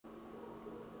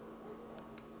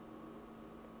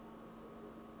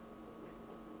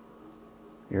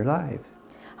You're live.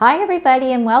 Hi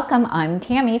everybody and welcome. I'm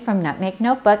Tammy from Nutmeg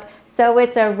Notebook. So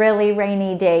it's a really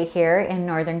rainy day here in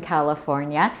Northern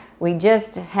California. We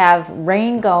just have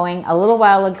rain going. A little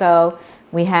while ago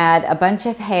we had a bunch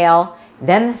of hail,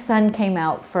 then the sun came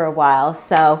out for a while.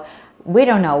 So we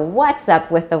don't know what's up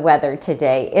with the weather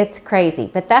today. It's crazy,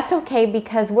 but that's okay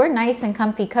because we're nice and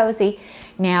comfy cozy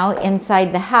now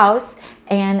inside the house.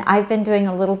 And I've been doing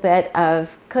a little bit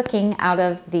of cooking out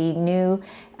of the new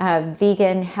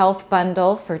vegan health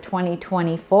bundle for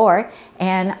 2024.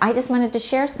 And I just wanted to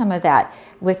share some of that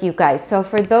with you guys. So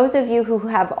for those of you who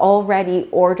have already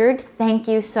ordered, thank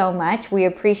you so much. We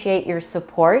appreciate your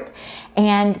support.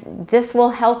 And this will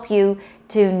help you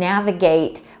to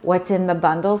navigate what's in the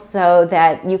bundle so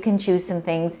that you can choose some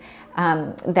things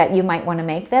that you might want to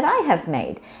make that I have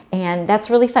made. And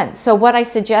that's really fun. So what I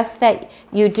suggest that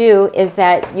you do is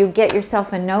that you get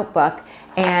yourself a notebook,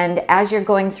 and as you're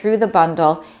going through the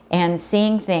bundle and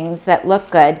seeing things that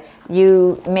look good,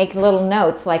 you make little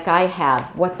notes like I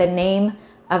have, what the name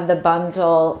of the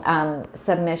bundle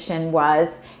submission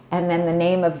was, and then the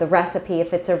name of the recipe,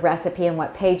 if it's a recipe, and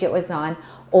what page it was on,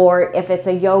 or if it's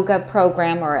a yoga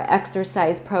program or an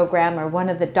exercise program or one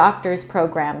of the doctor's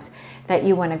programs that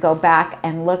you want to go back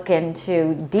and look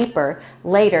into deeper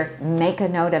later, make a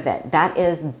note of it. That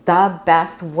is the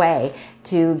best way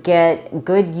to get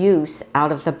good use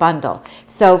out of the bundle.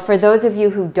 So for those of you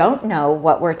who don't know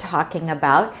what we're talking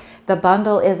about, the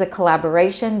bundle is a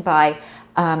collaboration by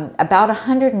about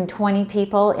 120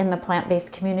 people in the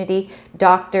plant-based community: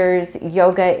 doctors,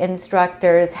 yoga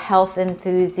instructors, health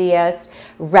enthusiasts,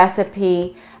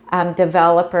 recipe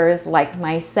developers like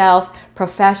myself,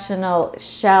 professional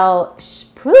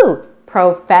chefs.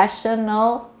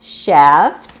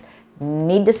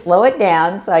 Need to slow it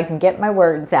down so I can get my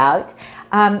words out.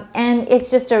 And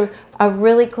it's just a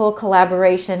really cool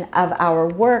collaboration of our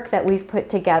work that we've put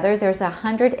together. There's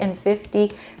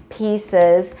 150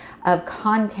 pieces of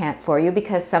content for you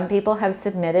because some people have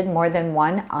submitted more than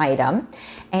one item,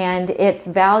 and it's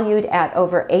valued at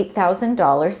over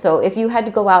 $8,000. So if you had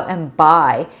to go out and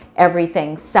buy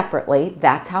everything separately,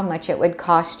 that's how much it would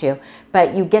cost you.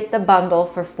 But you get the bundle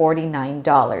for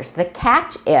 $49. The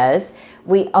catch is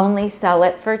we only sell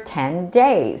it for 10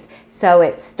 days. So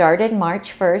it started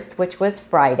March 1st, which was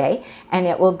Friday, and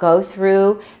it will go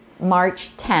through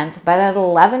March 10th, but at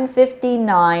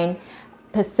 11:59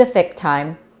 Pacific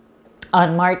time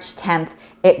on March 10th,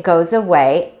 it goes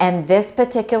away, and this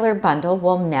particular bundle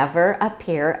will never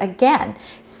appear again.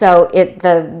 So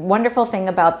the wonderful thing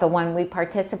about the one we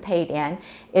participate in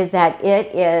is that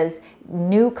it is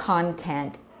new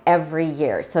content every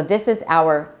year. So this is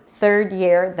our third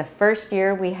year. The first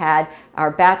year we had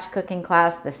our batch cooking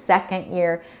class. The second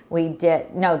year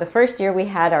the first year we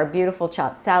had our beautiful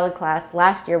chopped salad class.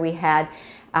 Last year we had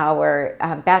our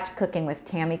batch cooking with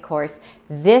Tami course.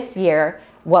 This year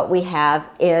what we have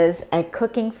is a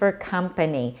cooking for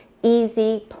company,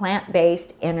 easy,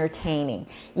 plant-based, entertaining.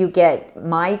 You get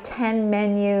my 10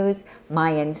 menus, my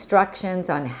instructions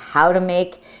on how to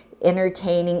make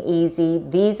entertaining easy.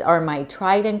 These are my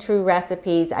tried and true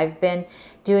recipes. I've been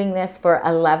doing this for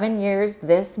 11 years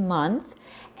this month,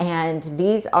 and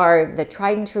these are the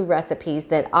tried and true recipes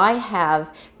that I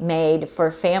have made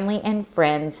for family and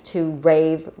friends to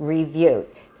rave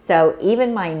reviews. So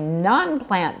even my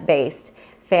non-plant-based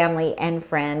family and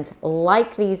friends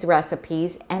like these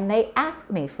recipes, and they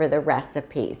ask me for the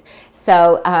recipes.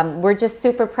 So we're just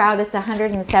super proud. It's a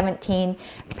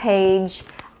 117-page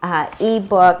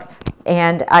ebook,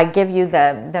 and I give you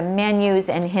the menus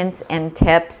and hints and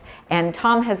tips, and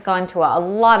Tom has gone to a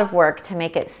lot of work to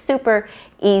make it super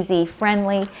easy,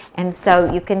 friendly. And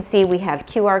so you can see we have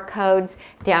QR codes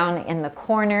down in the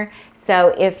corner.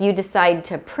 So if you decide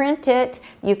to print it,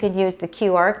 you can use the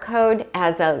QR code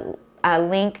as a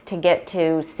link to get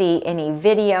to see any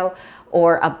video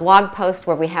or a blog post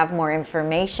where we have more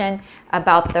information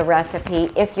about the recipe.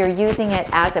 If you're using it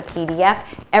as a PDF,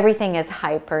 everything is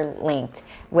hyperlinked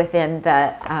within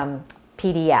the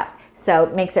PDF. So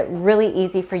it makes it really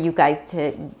easy for you guys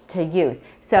to use.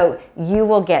 So you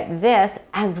will get this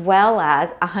as well as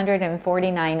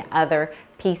 149 other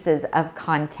pieces of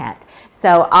content.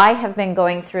 So I have been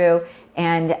going through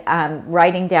and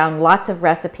writing down lots of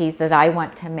recipes that I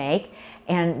want to make.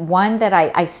 And one that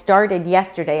I started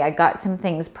yesterday, I got some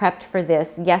things prepped for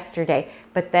this yesterday,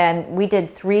 but then we did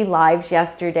 3 lives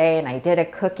yesterday, and I did a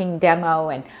cooking demo,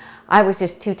 and I was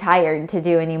just too tired to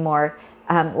do any more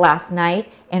last night.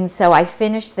 And so I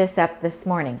finished this up this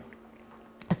morning.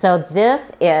 So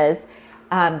this is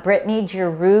Brittany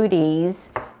Giroudi's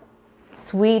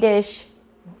Swedish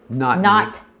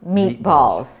not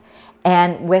meatballs.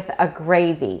 and with a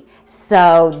gravy.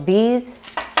 So these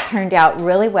turned out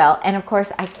really well. And of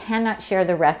course, I cannot share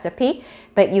the recipe,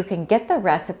 but you can get the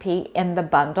recipe in the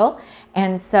bundle.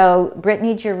 And so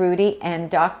Brittany Giroudi and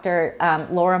Dr.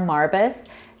 Laura Marbas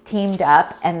teamed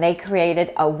up and they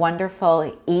created a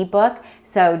wonderful ebook.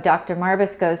 So Dr.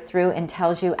 Marbas goes through and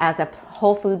tells you, as a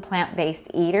whole food plant-based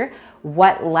eater,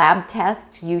 what lab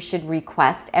tests you should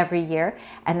request every year.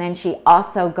 And then she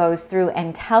also goes through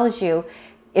and tells you,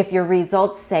 if your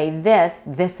results say this,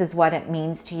 this is what it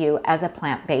means to you as a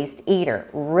plant-based eater.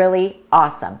 Really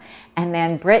awesome. And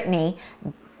then Brittany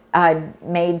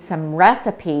made some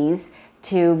recipes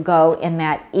to go in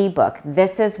that ebook.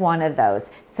 This is one of those.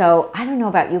 So I don't know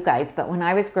about you guys, but when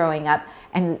I was growing up,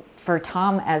 and for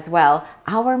Tom as well,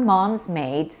 our moms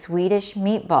made Swedish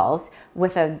meatballs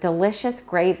with a delicious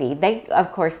gravy.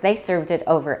 Of course, they served it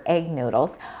over egg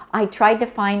noodles. I tried to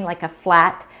find like a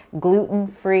flat,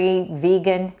 gluten-free,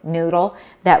 vegan noodle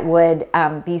that would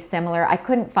be similar. I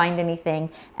couldn't find anything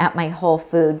at my Whole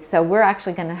Foods, so we're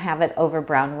actually gonna have it over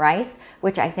brown rice,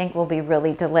 which I think will be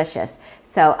really delicious.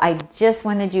 So I just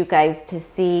wanted you guys to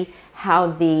see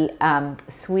how the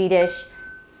Swedish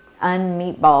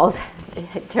meatballs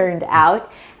turned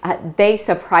out. They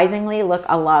surprisingly look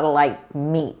a lot like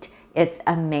meat. It's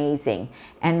amazing.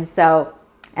 And so,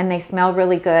 and they smell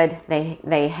really good.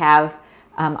 They have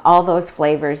all those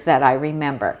flavors that I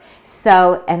remember.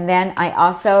 So, and then I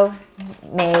also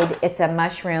made, it's a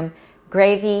mushroom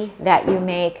gravy that you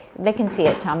make. They can see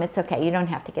it, Tom. It's okay. You don't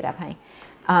have to get up, honey.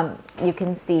 You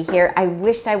can see here. I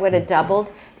wished I would have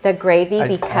doubled the gravy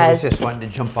because I was just wanting to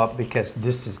jump up because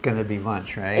this is going to be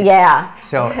lunch, right? Yeah.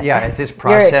 So yeah, as this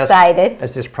process, you're excited.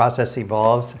 As this process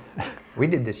evolves, we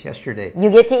did this yesterday. You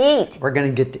get to eat. We're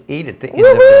going to get to eat at the end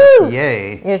of this.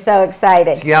 Yay! You're so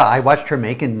excited. So, yeah, I watched her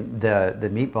making the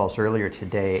meatballs earlier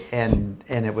today, and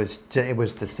it was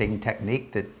the same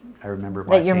technique that I remember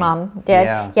watching. That your mom did.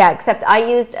 Yeah. Except I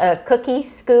used a cookie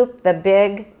scoop, the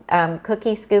big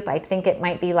cookie scoop. I think it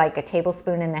might be like a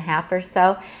tablespoon and a half or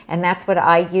so, and that's what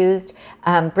I used.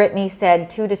 Brittany said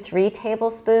 2 to 3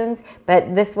 tablespoons,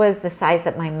 but this was the size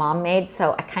that my mom made,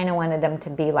 so I kind of wanted them to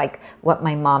be like what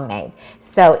my mom made.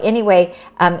 So anyway,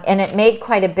 and it made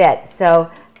quite a bit. So,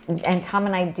 and Tom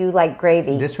and I do like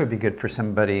gravy. This would be good for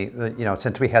somebody, you know,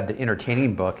 since we had the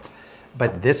entertaining book.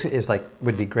 But this is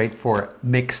would be great for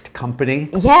mixed company.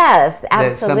 Yes,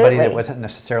 absolutely. Somebody that wasn't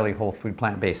necessarily whole food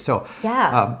plant-based. So,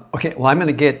 yeah. Okay, well, I'm going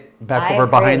to get back over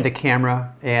behind the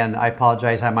camera, and I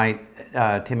apologize. I might,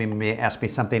 Tami may ask me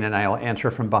something, and I'll answer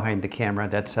from behind the camera.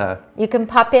 That's You can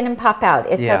pop in and pop out.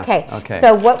 It's yeah, okay. Okay.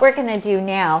 So what we're going to do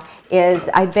now is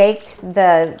I baked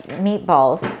the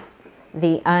meatballs,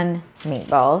 the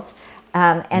un-meatballs.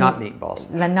 And not meatballs.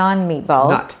 The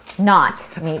non-meatballs. Not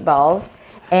meatballs.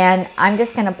 And I'm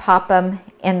just going to pop them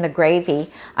in the gravy.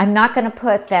 I'm not going to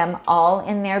put them all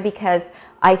in there because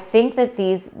I think that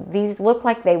these look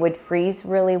like they would freeze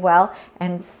really well.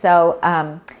 And so,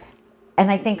 and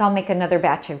I think I'll make another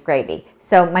batch of gravy.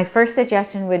 So my first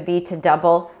suggestion would be to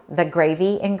double the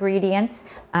gravy ingredients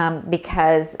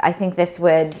because I think this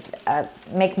would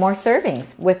make more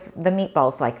servings with the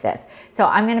meatballs like this. So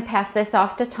I'm going to pass this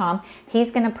off to Tom.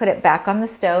 He's going to put it back on the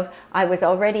stove. I was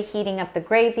already heating up the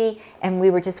gravy and we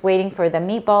were just waiting for the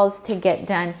meatballs to get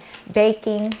done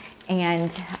baking.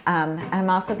 And I'm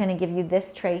also going to give you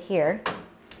this tray here.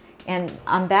 And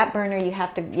on that burner, you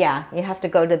have to, you have to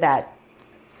go to that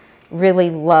really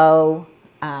low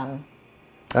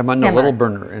I'm on the little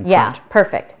burner in front. Yeah,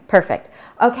 perfect, perfect.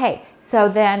 Okay, so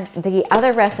then the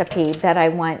other recipe that I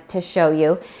want to show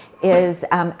you is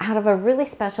out of a really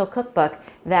special cookbook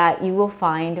that you will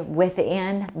find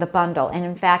within the bundle. And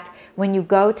in fact, when you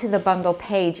go to the bundle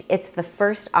page, it's the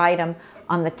first item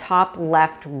on the top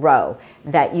left row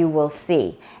that you will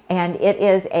see. And it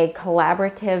is a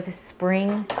collaborative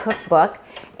spring cookbook,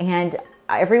 and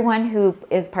everyone who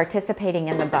is participating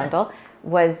in the bundle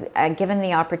was given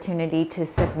the opportunity to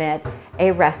submit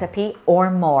a recipe or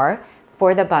more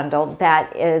for the bundle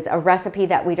that is a recipe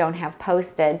that we don't have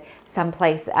posted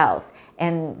someplace else.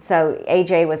 And so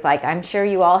AJ was like, I'm sure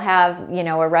you all have, you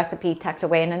know, a recipe tucked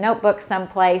away in a notebook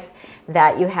someplace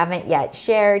that you haven't yet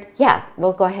shared. Yeah,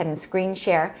 we'll go ahead and screen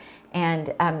share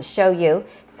and show you.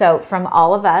 So from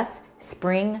all of us,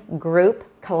 spring group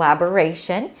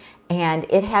collaboration. And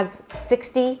it has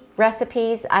 60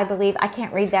 recipes, I believe. I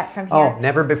can't read that from here. Oh,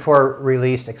 never before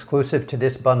released, exclusive to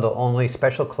this bundle only,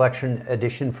 special collection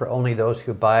edition for only those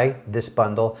who buy this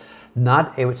bundle.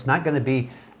 It's not going to be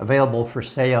available for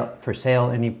sale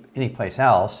any place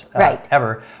else Right.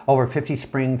 ever. Over 50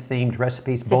 spring-themed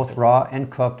recipes, both raw and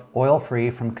cooked, oil-free,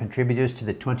 from contributors to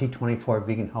the 2024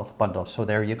 Vegan Health Bundle. So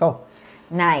there you go.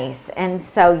 Nice. And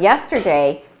so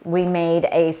yesterday we made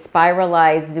a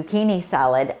spiralized zucchini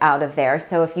salad out of there.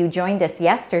 So if you joined us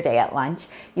yesterday at lunch,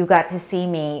 you got to see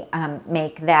me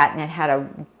make that, and it had a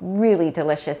really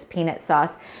delicious peanut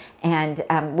sauce. And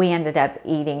we ended up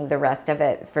eating the rest of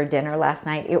it for dinner last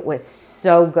night. It was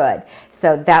so good.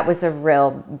 So that was a real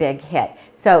big hit.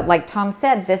 So like Tom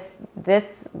said, this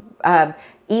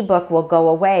ebook will go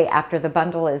away after the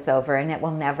bundle is over, and it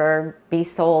will never be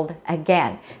sold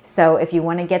again. So if you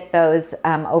want to get those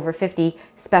over 50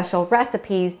 special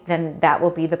recipes, then that will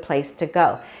be the place to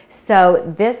go.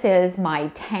 So this is my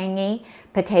tangy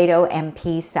potato and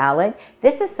pea salad.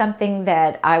 This is something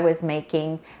that I was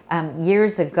making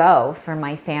years ago for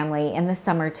my family in the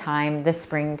summertime, the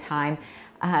springtime,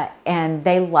 and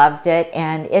they loved it,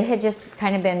 and it had just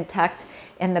kind of been tucked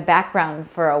in the background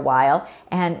for a while.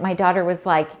 And my daughter was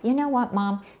like, you know what,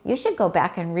 Mom, you should go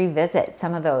back and revisit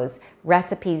some of those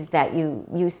recipes that you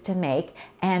used to make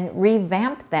and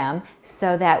revamp them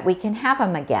so that we can have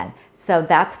them again. So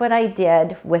that's what I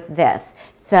did with this.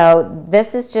 So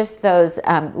this is just those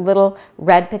little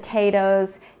red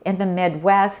potatoes. In the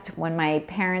Midwest, when my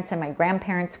parents and my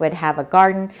grandparents would have a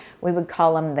garden, we would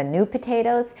call them the new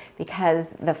potatoes,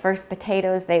 because the first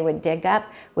potatoes they would dig up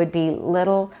would be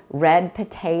little red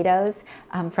potatoes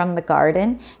from the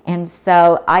garden. And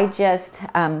so I just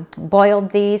boiled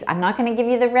these. I'm not going to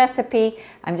give you the recipe.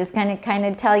 I'm just going to kind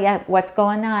of tell you what's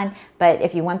going on. But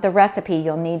if you want the recipe,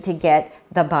 you'll need to get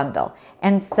the bundle.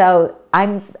 And so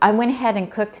I went ahead and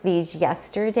cooked these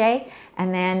yesterday,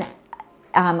 and then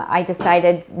I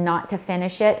decided not to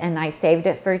finish it, and I saved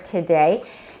it for today.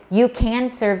 You can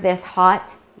serve this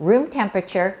hot, room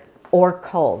temperature, or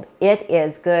cold. It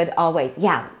is good always.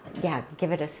 Yeah,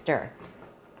 give it a stir.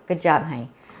 Good job, honey.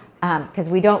 Because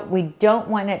we don't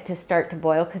want it to start to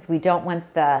boil, because we don't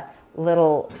want the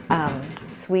little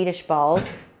Swedish balls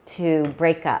to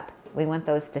break up. We want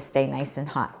those to stay nice and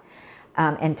hot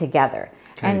and together.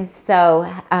 Okay. And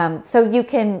so, so you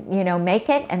can, make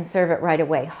it and serve it right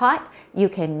away hot. You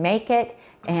can make it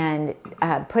and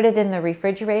put it in the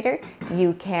refrigerator.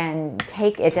 You can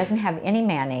it doesn't have any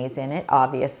mayonnaise in it,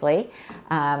 obviously.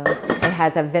 It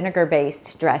has a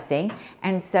vinegar-based dressing.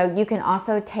 And so you can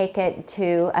also take it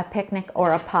to a picnic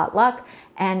or a potluck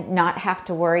and not have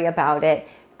to worry about it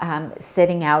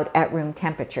sitting out at room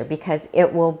temperature, because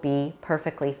it will be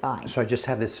perfectly fine. So I just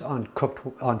have this on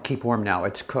keep warm now.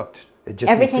 It's cooked. It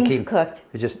just Everything's cooked.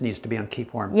 It just needs to be on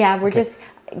keep warm. Yeah, we're just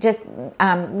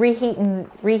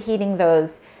reheating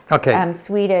those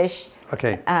Swedish.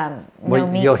 Okay.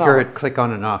 Well, you'll hear it click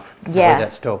on and off. Yes. The way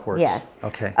that stove works. Yes.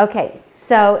 Okay. Okay.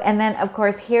 So, and then of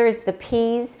course here's the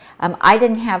peas. I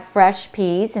didn't have fresh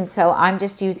peas, and so I'm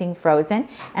just using frozen.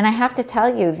 And I have to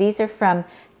tell you, these are from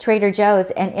Trader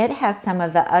Joe's, and it has some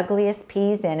of the ugliest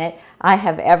peas in it I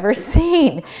have ever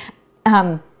seen.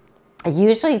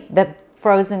 Usually the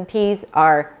frozen peas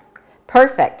are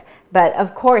perfect, but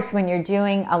of course when you're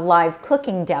doing a live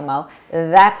cooking demo,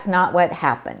 that's not what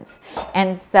happens.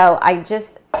 And so I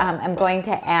just am going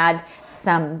to add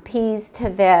some peas to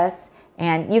this,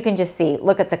 and you can just see,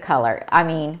 look at the color. I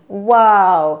mean,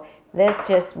 wow, this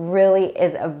just really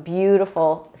is a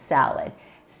beautiful salad.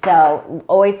 So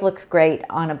always looks great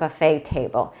on a buffet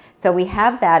table. So we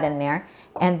have that in there.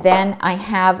 And then I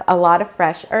have a lot of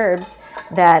fresh herbs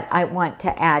that I want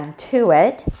to add to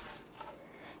it.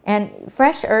 And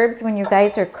fresh herbs, when you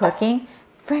guys are cooking,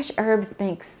 fresh herbs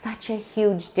make such a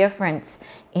huge difference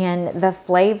in the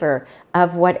flavor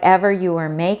of whatever you are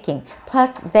making.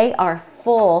 Plus, they are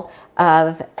full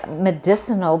of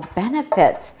medicinal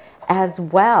benefits as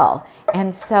well.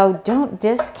 And so don't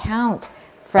discount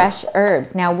fresh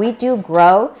herbs. Now, we do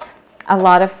grow a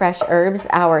lot of fresh herbs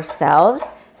ourselves.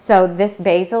 So this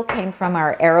basil came from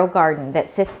our arrow garden that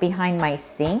sits behind my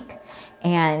sink,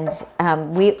 and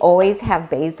we always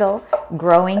have basil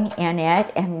growing in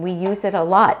it, and we use it a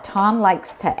lot. Tom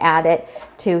likes to add it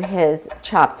to his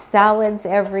chopped salads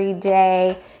every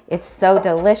day. It's so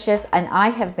delicious, and I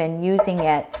have been using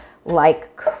it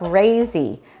like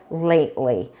crazy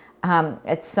lately.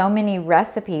 It's so many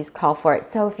recipes call for it.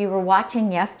 So if you were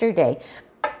watching yesterday,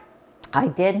 I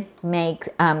did make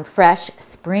fresh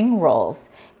spring rolls,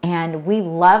 and we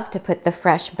love to put the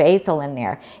fresh basil in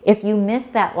there. If you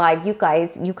missed that live, you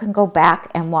guys, you can go back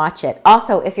and watch it.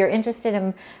 Also, if you're interested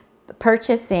in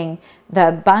purchasing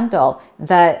the bundle,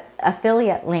 the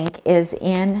affiliate link is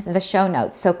in the show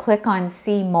notes. So click on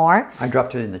see more. I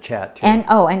dropped it in the chat too.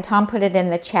 And Tom put it in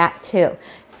the chat too.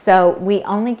 So we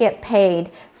only get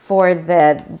paid for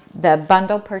the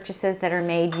bundle purchases that are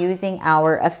made using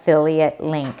our affiliate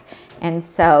link. And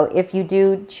so if you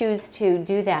do choose to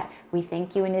do that, we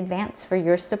thank you in advance for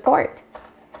your support.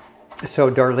 So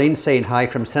Darlene's saying hi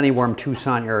from sunny, warm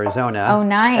Tucson, Arizona. Oh,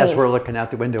 nice. As we're looking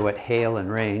out the window at hail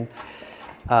and rain.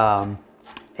 Elaine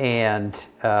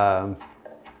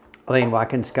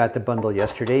Watkins got the bundle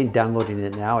yesterday and downloading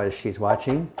it now as she's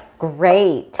watching.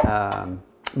 Great.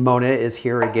 Mona is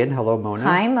here again. Hello, Mona.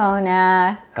 Hi,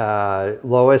 Mona.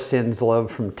 Lois sends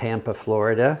love from Tampa,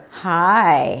 Florida.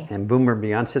 Hi. And Boomer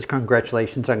Beyond says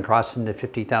congratulations on crossing the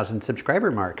 50,000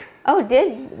 subscriber mark. Oh,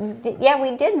 yeah,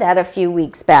 we did that a few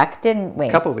weeks back, didn't we?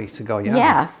 A couple weeks ago, yeah.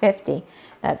 Yeah, 50.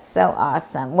 That's so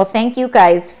awesome. Well, thank you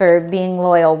guys for being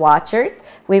loyal watchers.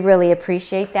 We really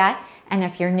appreciate that. And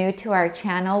if you're new to our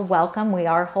channel, welcome. We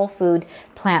are whole food,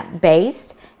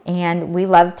 plant-based, and we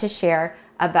love to share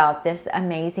about this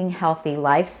amazing healthy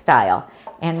lifestyle.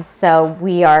 And so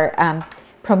we are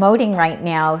promoting right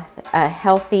now a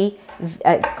healthy,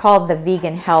 it's called the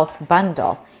Vegan Health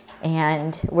Bundle.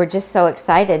 And we're just so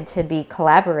excited to be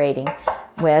collaborating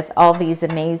with all these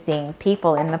amazing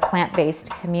people in the plant-based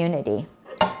community.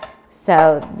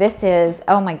 So this is,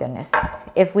 oh my goodness,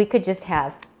 if we could just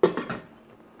have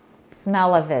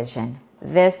smell-o-vision.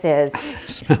 This is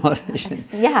Smell-o-vision.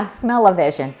 Yeah,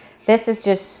 smell-o-vision. This is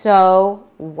just so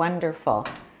wonderful.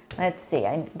 Let's see.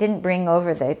 I didn't bring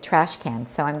over the trash can,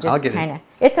 so I'm just kind of...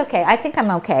 It's okay. I think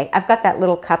I'm okay. I've got that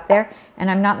little cup there,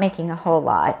 and I'm not making a whole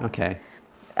lot. Okay.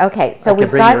 Okay, so we've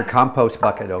got... bring your compost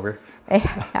bucket over.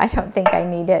 I don't think I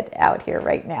need it out here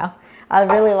right now. I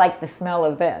really like the smell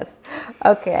of this.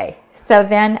 Okay, so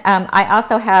then I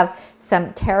also have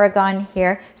some tarragon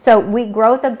here. So we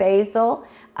grow the basil,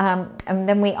 and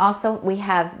then we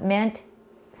have mint,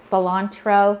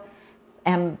 cilantro,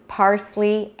 and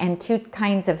parsley, and 2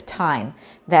 kinds of thyme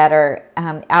that are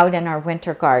out in our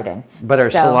winter garden. But our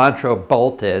cilantro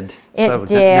bolted. It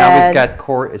did. Now we've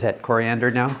got, is that coriander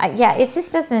now? Yeah, it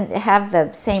just doesn't have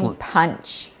the same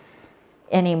punch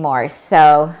anymore.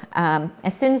 So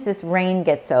as soon as this rain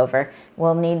gets over,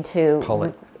 we'll need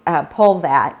to pull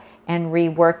that and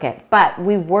rework it. But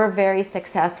we were very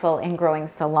successful in growing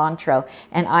cilantro,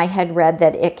 and I had read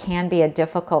that it can be a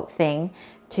difficult thing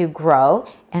to grow,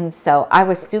 and so I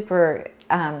was super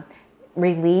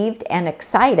relieved and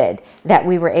excited that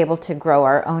we were able to grow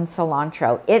our own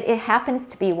cilantro. It happens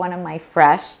to be one of my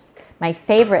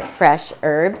favorite fresh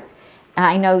herbs.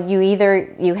 I know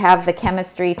you have the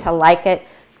chemistry to like it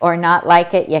or not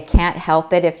like it. You can't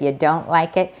help it if you don't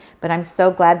like it, but I'm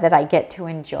so glad that I get to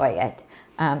enjoy it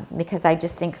because I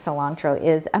just think cilantro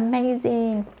is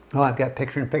amazing. Oh, I've got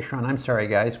picture-in-picture on. I'm sorry,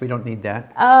 guys. We don't need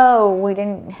that. Oh, we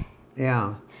didn't...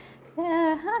 Yeah.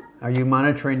 Are you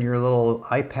monitoring your little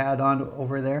iPad on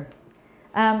over there?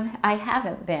 I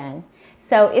haven't been.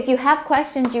 So if you have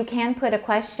questions, you can put a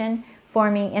question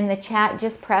for me in the chat.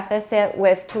 Just preface it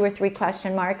with 2 or 3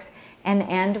 question marks and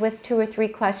end with 2 or 3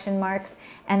 question marks.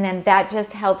 And then that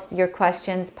just helps your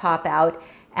questions pop out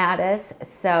at us.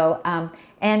 So,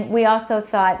 and we also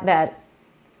thought that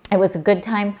it was a good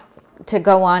time to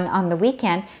go on the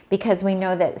weekend because we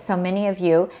know that so many of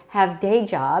you have day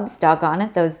jobs. Doggone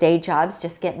it, those day jobs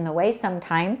just get in the way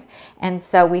sometimes. And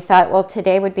so we thought, well,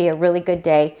 today would be a really good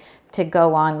day to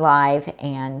go on live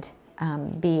and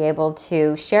be able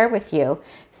to share with you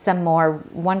some more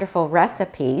wonderful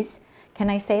recipes. Can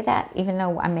I say that even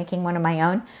though I'm making one of my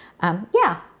own?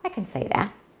 Yeah, I can say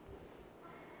that.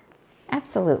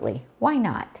 Absolutely. Why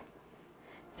not?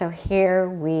 So here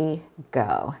we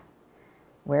go.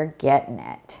 We're getting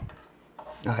it.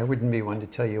 I wouldn't be one to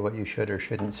tell you what you should or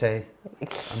shouldn't say.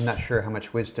 I'm not sure how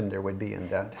much wisdom there would be in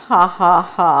that. Ha ha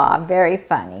ha. Very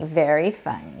funny. Very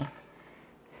funny.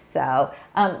 So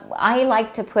I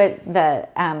like to put the,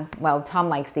 well, Tom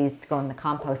likes these to go in the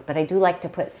compost, but I do like to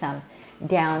put some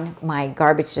down my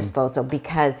garbage disposal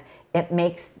because it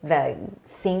makes the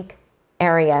sink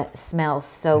area smells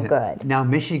so good. Now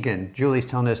Michigan, Julie's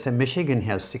telling us that Michigan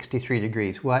has 63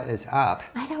 degrees. What is up?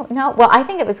 I don't know. Well, I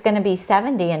think it was going to be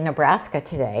 70 in Nebraska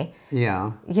today.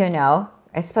 Yeah. You know,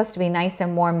 it's supposed to be nice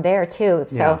and warm there too.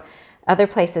 So yeah. Other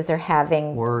places are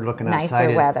having We're looking nicer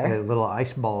outside weather. At little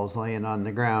ice balls laying on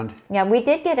the ground. Yeah, we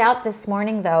did get out this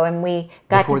morning though, and we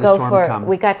got to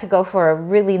go for a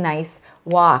really nice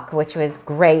walk, which was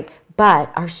great.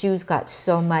 But our shoes got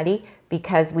so muddy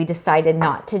because we decided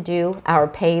not to do our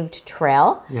paved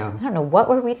trail. Yeah. I don't know, what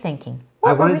were we thinking?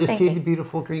 I wanted to see the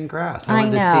beautiful green grass. I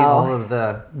wanted to see all of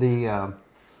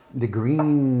the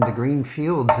green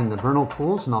fields and the vernal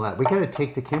pools and all that. We got to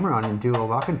take the camera on and do a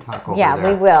walk and talk over there. Yeah,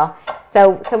 we will.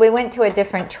 So we went to a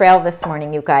different trail this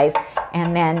morning, you guys,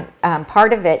 and then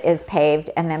part of it is paved,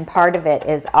 and then part of it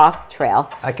is off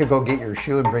trail. I could go get your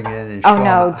shoe and bring it in and Oh show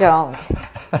no, them. don't.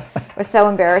 It was so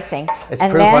embarrassing. It's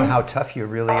and proof then, on how tough you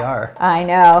really are. I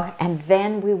know. And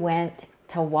then we went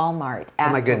to Walmart afterwards. Oh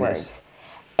my goodness.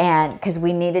 And because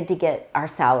we needed to get our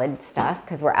salad stuff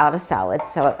because we're out of salad.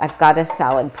 So I've got a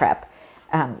salad prep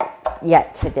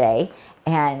yet today.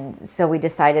 And so we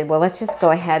decided, well, let's just go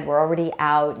ahead. We're already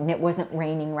out and it wasn't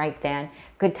raining right then.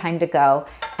 Good time to go.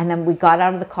 And then we got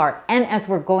out of the car. And as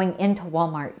we're going into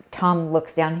Walmart, Tom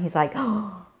looks down and he's like,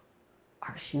 oh,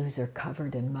 our shoes are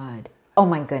covered in mud. Oh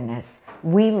my goodness.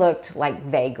 We looked like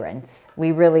vagrants.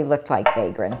 We really looked like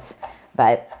vagrants.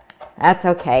 But that's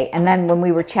okay. And then when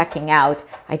we were checking out,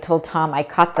 I told Tom I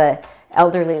caught the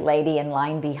elderly lady in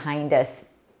line behind us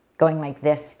going like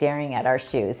this, staring at our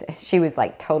shoes. She was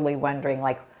like totally wondering,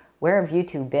 like, where have you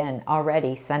two been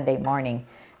already Sunday morning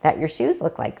that your shoes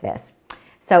look like this?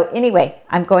 So anyway,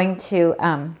 I'm going to...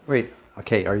 Wait,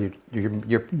 okay,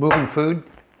 you're moving food?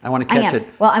 I want to catch it.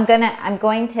 Well, I'm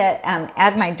going to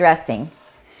add my dressing.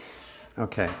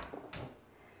 Okay.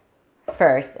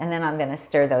 First, and then I'm going to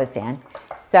stir those in.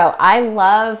 So I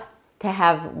love to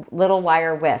have little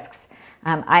wire whisks.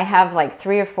 I have like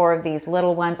 3 or 4 of these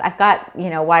little ones. I've got,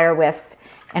 wire whisks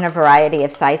in a variety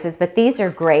of sizes, but these are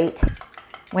great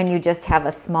when you just have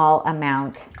a small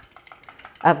amount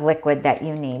of liquid that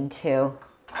you need to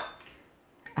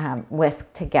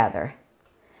whisk together.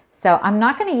 So I'm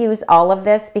not going to use all of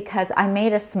this because I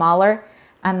made a smaller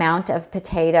amount of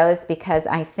potatoes because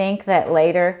I think that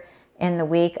later in the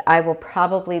week I will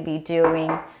probably be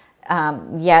doing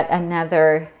yet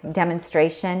another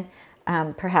demonstration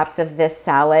perhaps of this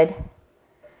salad.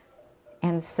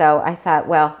 And so I thought,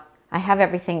 well, I have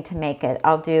everything to make it.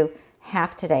 I'll do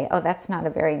half today. Oh, that's not a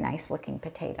very nice looking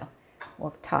potato.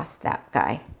 We'll toss that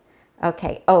guy.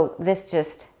 Okay. Oh, this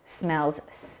just smells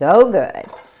so good.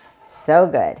 So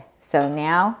good. So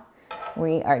now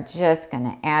we are just going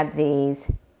to add these.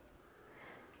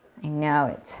 I know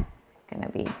it's going to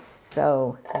be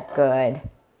so good.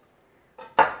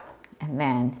 And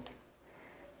then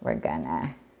we're going to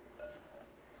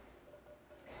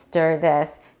stir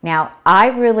this. Now, I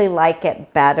really like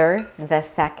it better the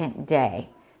second day.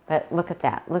 But look at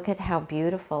that. Look at how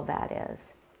beautiful that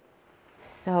is.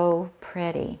 So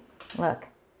pretty. Look.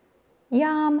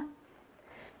 Yum.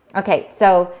 Okay,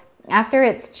 so after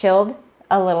it's chilled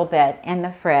a little bit in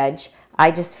the fridge,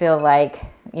 I just feel like,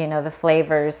 the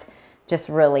flavors just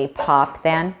really pop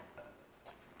then.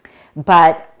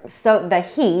 But so the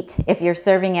heat, if you're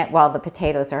serving it while the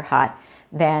potatoes are hot,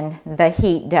 then the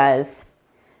heat does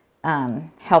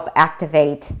help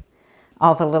activate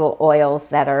all the little oils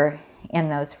that are in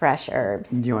those fresh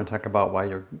herbs. Do you want to talk about why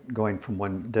you're going from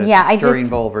the stirring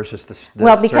bowl versus the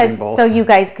because serving bowl? So you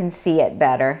guys can see it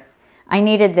better. I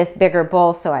needed this bigger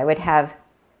bowl so I would have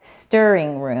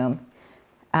stirring room,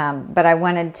 but I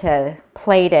wanted to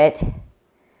plate it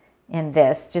in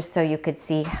this just so you could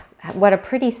see what a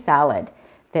pretty salad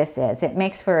this is. It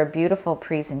makes for a beautiful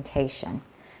presentation.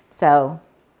 So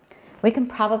we can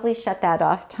probably shut that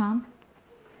off, Tom.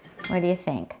 What do you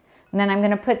think? And then I'm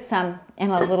going to put some in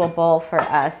a little bowl for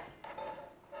us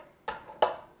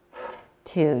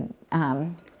to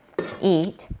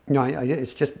eat. No,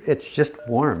 it's just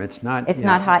warm. It's not. It's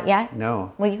not hot yet?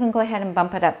 No. Well, you can go ahead and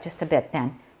bump it up just a bit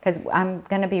then, because I'm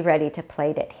going to be ready to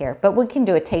plate it here. But we can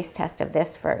do a taste test of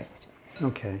this first.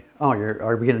 Okay. Oh,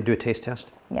 are we going to do a taste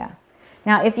test? Yeah.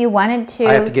 Now, if you wanted to...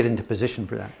 I have to get into position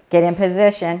for that. Get in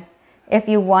position. If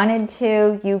you wanted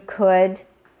to, you could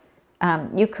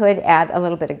add a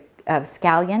little bit of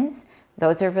scallions.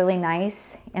 Those are really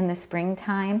nice in the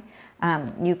springtime.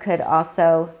 You could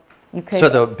also... So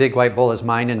the big white bowl is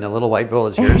mine and the little white bowl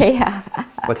is yours? Yeah.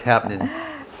 What's happening?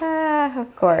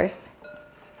 Of course.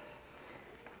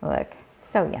 Look,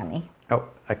 so yummy. Oh,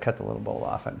 I cut the little bowl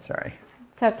off. I'm sorry.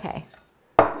 It's okay.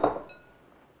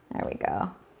 There we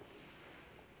go.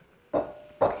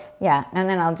 Yeah, and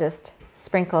then I'll just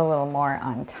sprinkle a little more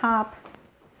on top.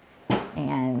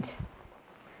 And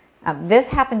this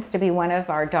happens to be one of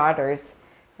our daughter's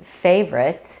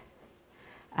favorites.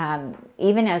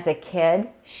 Even as a kid,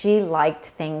 she liked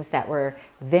things that were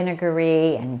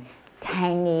vinegary and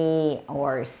tangy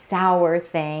or sour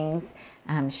things.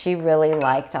 She really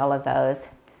liked all of those.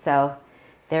 So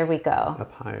there we go.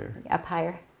 Up higher. Up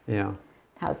higher? Yeah.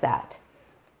 How's that?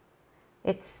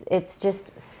 It's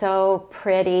just so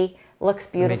pretty. Looks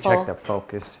beautiful. Let me check the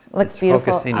focus. Looks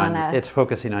beautiful It's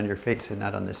focusing on your face and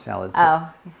not on the salad. So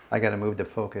Oh. I got to move the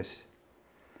focus.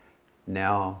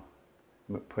 Now,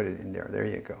 put it in there. There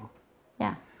you go.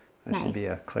 Yeah. That Nice. should be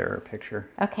a clearer picture.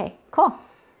 Okay, cool.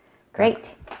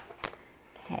 Great.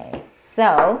 Okay,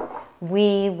 so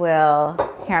we will,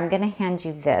 here, I'm going to hand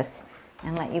you this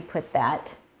and let you put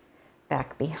that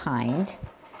back behind.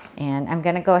 And I'm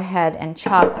going to go ahead and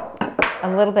chop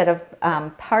a little bit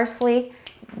of parsley,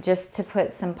 just to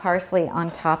put some parsley on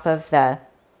top of the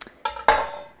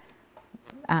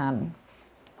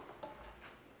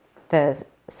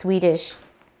Swedish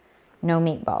no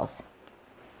meatballs.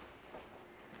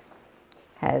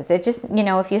 Because it just, you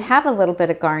know, if you have a little bit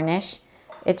of garnish,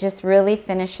 it just really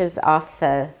finishes off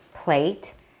the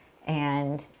plate.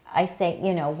 And I say,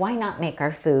 you know, why not make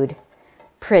our food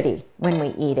pretty when we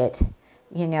eat it?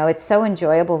 You know, it's so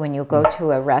enjoyable when you go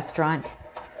to a restaurant.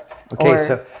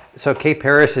 Okay, so Kate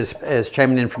Paris is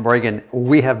chiming in from Oregon.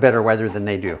 We have better weather than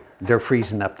they do. They're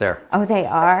freezing up there. Oh, they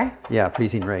are? Yeah,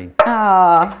 freezing rain.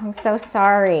 Oh, I'm so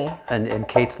sorry. And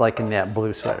Kate's liking that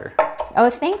blue sweater. Oh,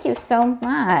 thank you so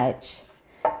much.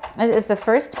 It's the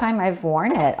first time I've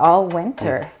worn it all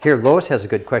winter. Here, Lois has a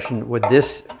good question. Would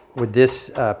this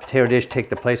potato dish take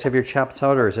the place of your chopped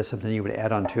salad, or is this something you would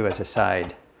add on to as a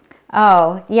side?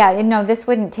 Oh, yeah, no, this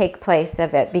wouldn't take place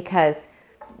of it because,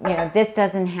 you know, this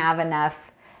doesn't have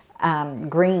enough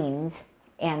greens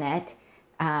in it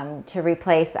to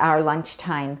replace our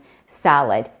lunchtime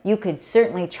salad. You could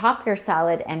certainly chop your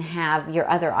salad and have your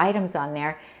other items on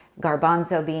there,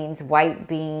 garbanzo beans, white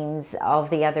beans, all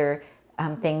the other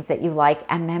things that you like,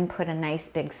 and then put a nice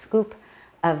big scoop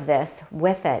of this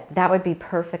with it. That would be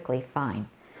perfectly fine.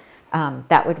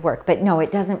 That would work. But no, it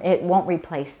doesn't. It won't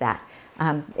replace that.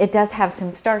 It does have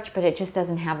some starch, but it just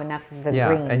doesn't have enough of the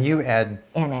greens. And you add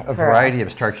in it a variety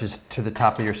of starches to the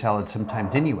top of your salad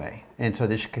sometimes anyway. And so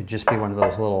this could just be one of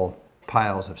those little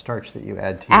piles of starch that you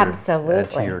add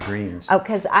to your greens. Oh,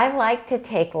 because I like to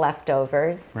take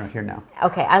leftovers. Right here now.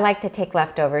 Okay, I like to take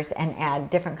leftovers and add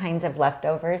different kinds of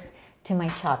leftovers to my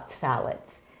chopped salads.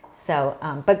 So,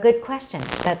 but good question.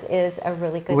 That is a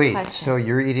really good question. Wait, so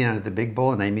you're eating out of the big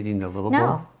bowl and I'm eating the little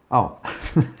bowl? Oh.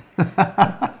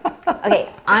 Okay,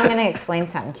 I'm going to explain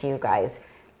something to you guys.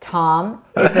 Tom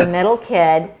is the middle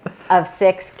kid of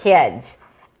 6 kids.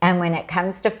 And when it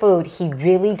comes to food, he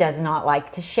really does not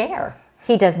like to share.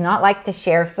 He does not like to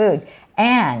share food.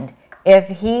 And if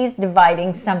he's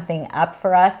dividing something up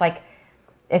for us, like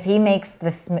if he makes the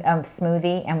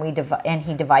smoothie and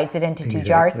he divides it into 2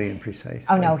 jars. Exactly and precisely.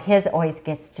 Oh no, his always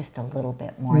gets just a little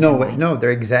bit more. No,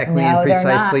 they're exactly and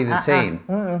precisely the same.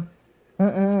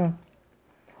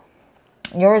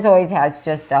 Yours always has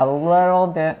just a little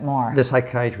bit more. The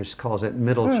psychiatrist calls it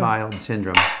middle child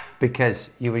syndrome because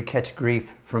you would catch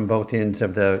grief from both ends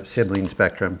of the sibling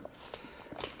spectrum.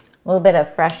 A little bit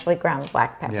of freshly ground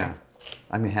black pepper. Yeah.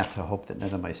 I'm going to have to hope that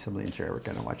none of my siblings are ever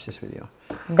going to watch this video.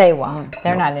 They won't.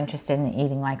 They're not interested in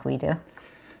eating like we do.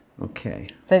 Okay.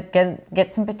 So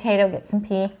get some potato, get some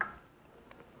pea.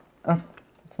 Oh,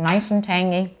 it's nice and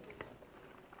tangy.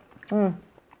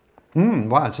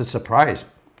 Wow, it's a surprise.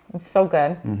 It's so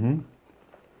good.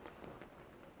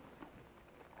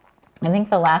 I think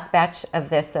the last batch of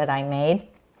this that I made,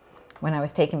 when I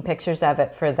was taking pictures of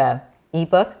it for the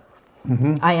ebook,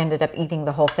 I ended up eating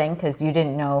the whole thing because you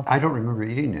didn't know. I don't remember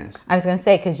eating this. I was going to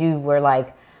say, because you were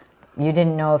like, you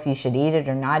didn't know if you should eat it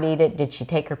or not eat it. Did she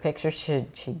take her pictures? Should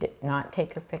she not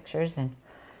take her pictures?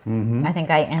 And I think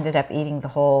I ended up eating the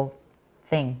whole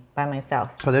thing by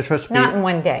myself. So this recipe, not in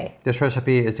one day. This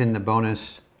recipe is in the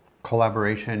bonus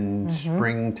collaboration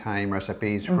springtime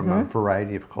recipes from a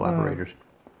variety of collaborators.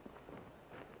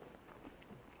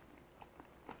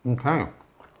 Okay.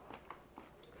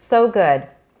 So good.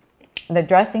 The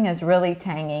dressing is really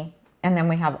tangy, and then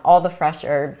we have all the fresh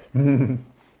herbs in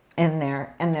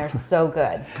there, and they're so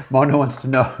good. Mona wants to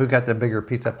know who got the bigger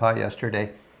pizza pie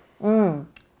yesterday.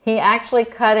 He actually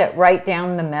cut it right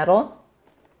down the middle,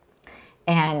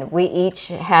 and we each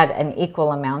had an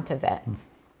equal amount of it.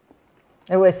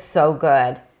 It was so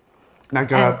good. I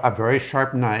got a very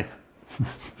sharp knife.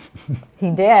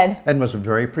 He did. And was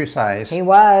very precise. He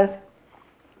was.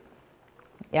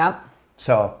 Yep.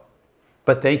 So,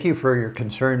 but thank you for your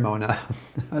concern, Mona,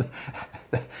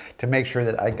 to make sure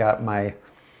that I got my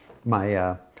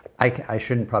I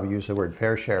shouldn't probably use the word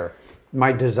fair share,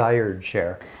 my desired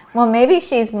share. Well, maybe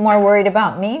she's more worried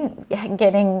about me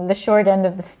getting the short end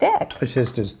of the stick. It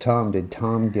says, did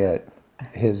Tom get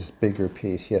his bigger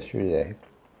piece yesterday?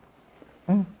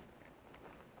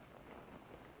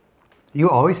 You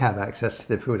always have access to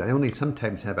the food. I only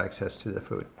sometimes have access to the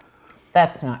food.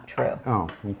 That's not true. Oh,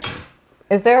 okay.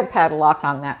 Is there a padlock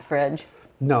on that fridge?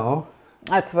 No.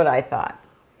 That's what I thought.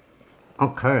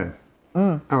 Okay.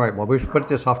 All right, well, we should put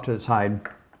this off to the side.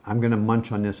 I'm going to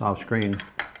munch on this off screen.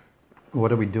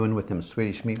 What are we doing with them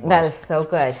Swedish meatballs? That is so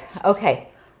good. Okay,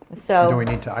 so No,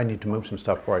 I need to move some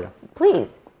stuff for you.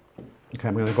 please. Okay,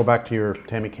 I'm going to go back to your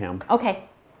Tami cam. Okay,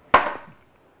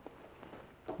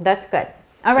 that's good.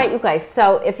 All right, you guys.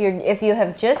 So if you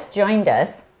have just joined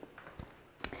us,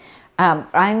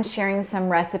 I'm sharing some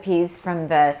recipes from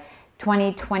the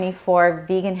 2024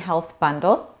 Vegan Health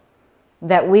Bundle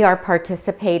that we are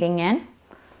participating in.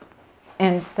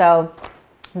 And so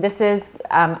this is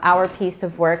our piece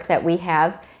of work that we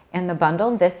have in the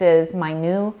bundle. This is my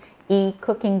new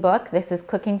e-cooking book. This is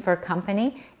Cooking for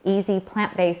Company, Easy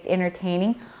Plant-Based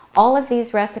Entertaining. All of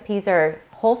these recipes are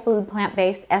whole food,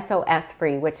 plant-based, SOS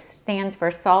free, which stands for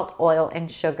salt, oil,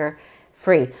 and sugar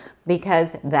free,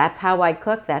 because that's how I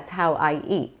cook, that's how I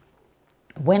eat.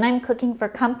 When I'm cooking for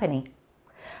company,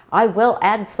 I will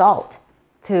add salt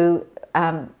to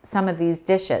some of these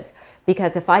dishes,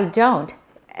 because if I don't,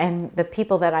 and the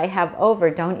people that I have over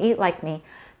don't eat like me,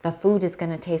 the food is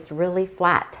going to taste really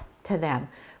flat to them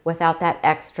without that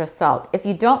extra salt. If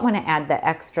you don't want to add the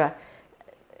extra,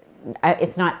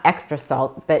 it's not extra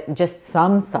salt, but just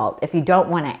some salt. If you don't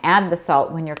want to add the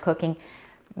salt when you're cooking,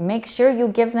 make sure you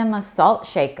give them a salt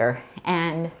shaker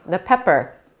and the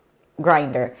pepper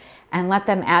grinder and let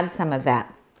them add some of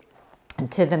that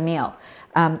to the meal.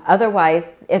 Otherwise,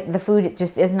 the food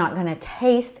just is not going to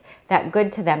taste that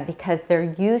good to them, because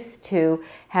they're used to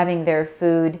having their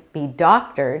food be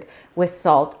doctored with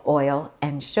salt, oil,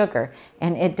 and sugar.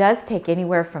 And it does take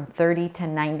anywhere from 30 to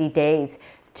 90 days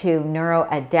to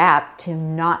neuroadapt to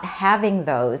not having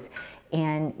those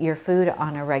in your food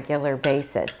on a regular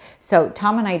basis. So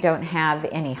Tom and I don't have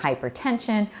any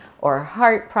hypertension or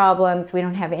heart problems. We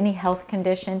don't have any health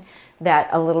condition that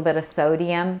a little bit of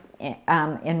sodium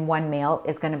in one meal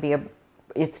is going to be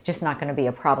it's just not going to be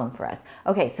a problem for us.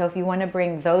 Okay, so if you want to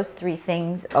bring those three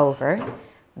things over,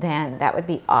 then that would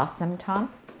be awesome, Tom.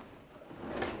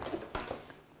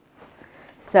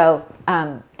 So,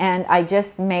 and I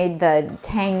just made the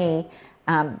tangy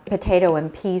potato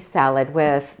and pea salad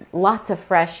with lots of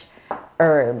fresh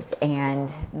herbs,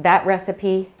 and that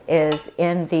recipe is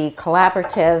in the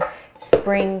collaborative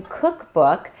spring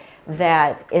cookbook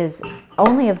that is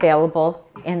only available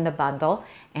in the bundle,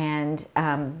 and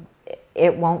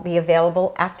it won't be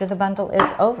available after the bundle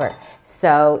is over.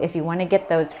 So if you want to get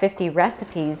those 50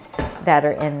 recipes that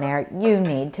are in there, you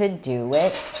need to do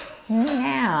it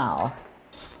now.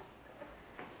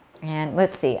 And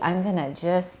let's see, I'm gonna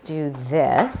just do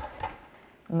this,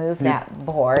 move that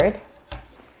board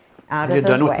out of the way. Are you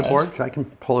done with the board? I can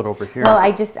pull it over here. Well,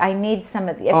 I need some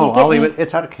of the, I'll leave it,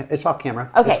 it's off camera.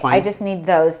 Okay, It's fine. I just need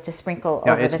those to sprinkle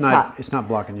over the top. It's not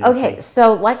blocking you. Okay,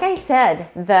 so like I said,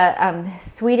 the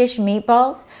Swedish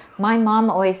meatballs, my mom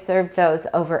always served those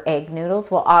over egg noodles.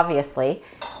 Well, obviously,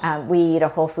 we eat a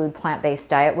whole food plant-based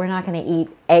diet. We're not going to eat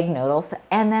egg noodles.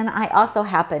 And then I also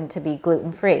happen to be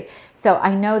gluten-free. So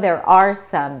I know there are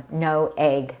some no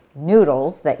egg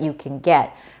noodles that you can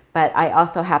get, but I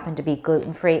also happen to be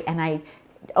gluten-free, and I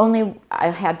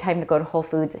had time to go to Whole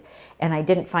Foods, and I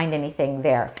didn't find anything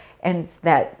there and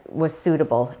that was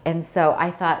suitable. And so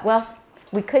I thought, well,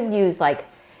 we could use like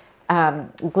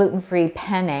gluten-free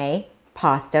penne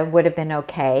pasta would have been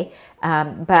okay,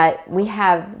 but we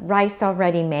have rice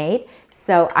already made,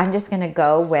 so I'm just going to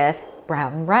go with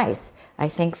brown rice. I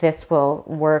think this will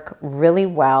work really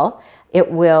well.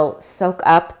 It will soak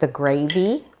up the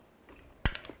gravy,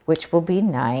 which will be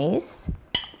nice.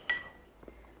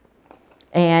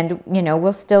 And, you know,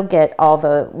 we'll still get all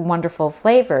the wonderful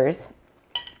flavors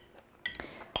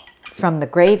from the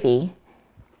gravy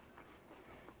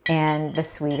and the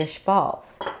Swedish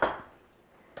balls.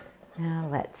 Now,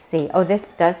 let's see. Oh, this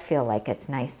does feel like it's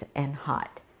nice and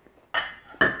hot.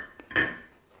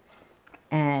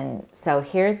 And so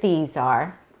here these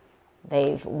are.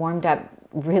 They've warmed up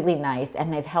really nice,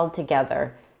 and they've held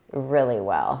together really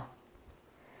well.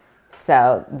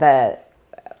 So the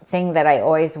thing that I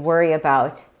always worry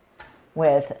about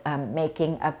with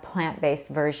making a plant-based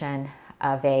version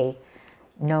of a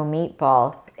no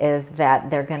meatball is that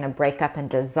they're going to break up and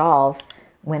dissolve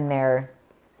when they're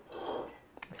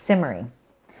simmering.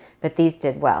 But these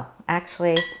did well.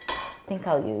 Actually, I think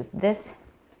I'll use this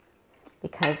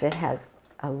because it has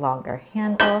a longer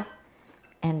handle.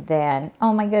 And then,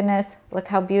 oh my goodness, look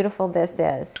how beautiful this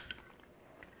is.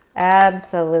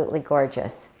 Absolutely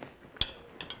gorgeous.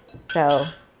 So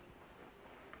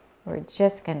we're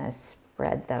just going to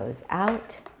spread those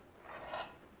out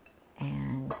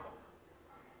and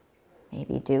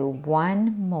maybe do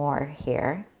one more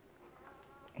here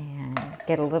and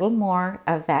get a little more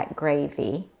of that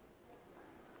gravy.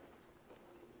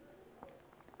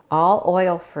 All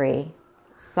oil-free,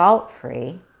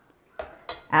 salt-free,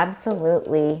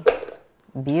 absolutely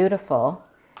beautiful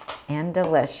and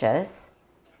delicious.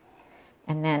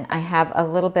 And then I have a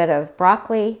little bit of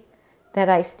broccoli that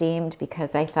I steamed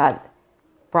because I thought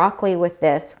broccoli with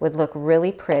this would look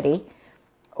really pretty,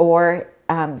 or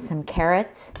some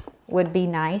carrots would be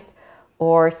nice,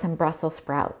 or some Brussels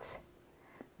sprouts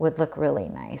would look really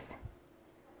nice.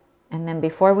 And then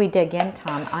before we dig in,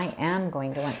 Tom, I am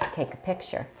going to want to take a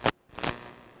picture.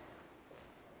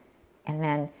 And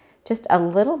then just a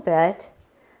little bit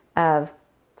of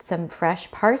some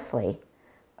fresh parsley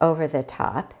over the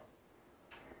top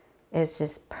is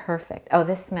just perfect. Oh,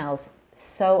 this smells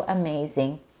so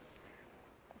amazing.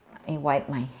 Let me wipe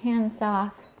my hands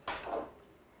off.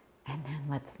 And then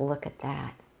let's look at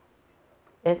that.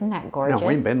 Isn't that gorgeous? No,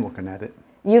 we've been looking at it.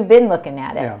 You've been looking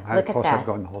at it. Yeah, I had look a at close-up that.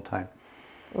 going the whole time.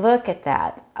 Look at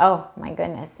that. Oh my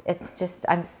goodness. It's just,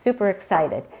 I'm super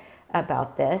excited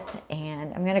about this.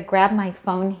 And I'm going to grab my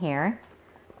phone here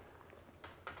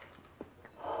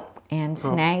and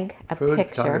snag a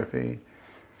picture. Photography.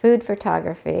 Food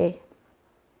photography.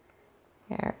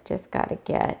 Here, just got to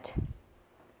get.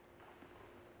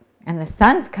 And the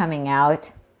sun's coming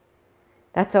out.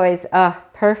 That's always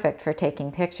perfect for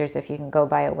taking pictures if you can go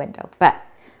by a window. But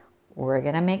we're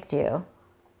going to make do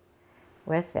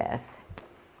with this.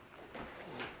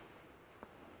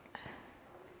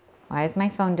 Why is my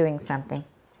phone doing something?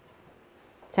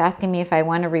 It's asking me if I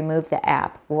want to remove the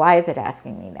app. Why is it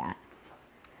asking me that?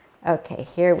 Okay,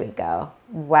 here we go.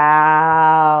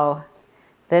 Wow.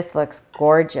 This looks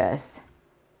gorgeous.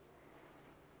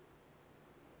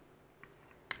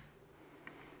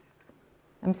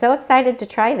 I'm so excited to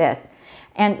try this.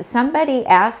 And somebody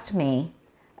asked me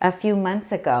a few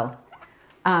months ago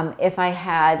if I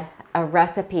had a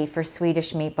recipe for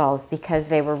Swedish meatballs because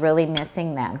they were really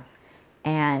missing them.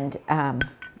 And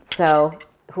so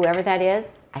whoever that is,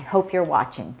 I hope you're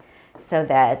watching so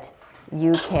that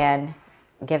you can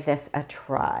give this a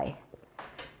try.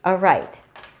 All right,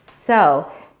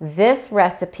 so this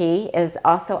recipe is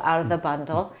also out of the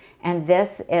bundle, and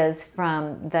this is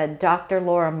from the Dr.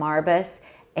 Laura Marbus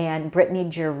and Brittany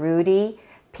Giroudi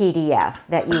PDF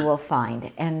that you will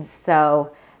find. And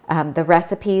so the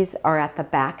recipes are at the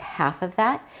back half of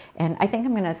that. And I think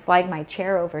I'm going to slide my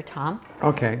chair over, Tom.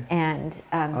 Okay. And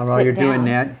while you're doing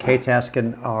that, Kate's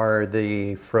asking, are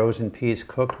the frozen peas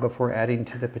cooked before adding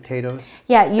to the potatoes?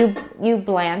 Yeah, you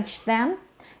blanch them.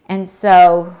 And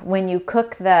so when you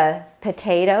cook the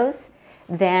potatoes,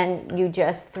 then you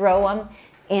just throw them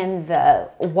in the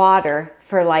water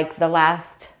for like the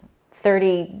last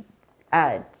 30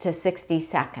 to 60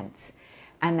 seconds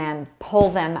and then pull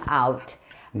them out.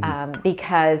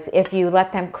 Because if you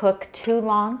let them cook too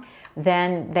long,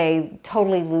 then they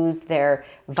totally lose their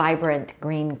vibrant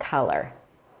green color.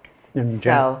 And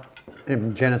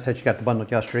Jenna said she got the bundle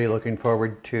yesterday, looking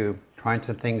forward to trying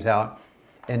some things out.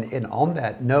 And on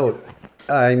that note,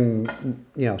 I'm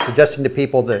suggesting to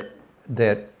people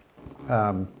that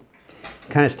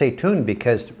kind of stay tuned,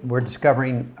 because we're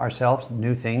discovering ourselves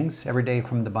new things every day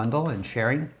from the bundle and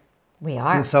sharing. We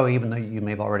are. And so even though you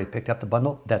may have already picked up the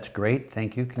bundle, that's great.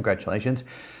 Thank you. Congratulations.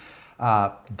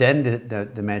 Then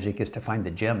the magic is to find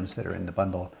the gems that are in the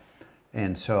bundle.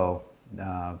 And so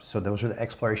those are the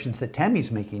explorations that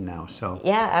Tammy's making now. So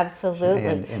yeah,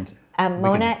 absolutely. And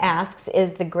Mona asks,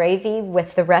 is the gravy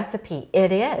with the recipe?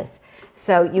 It is.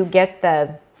 So you get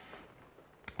the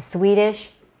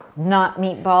Swedish not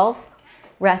meatballs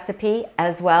recipe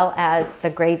as well as the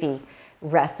gravy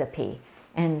recipe.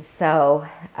 And so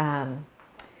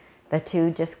the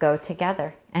two just go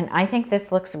together. And I think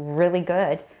this looks really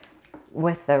good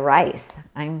with the rice.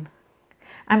 I'm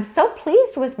so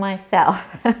pleased with myself.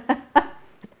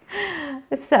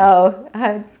 So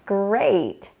it's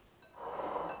great.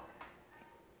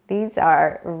 These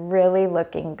are really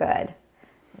looking good.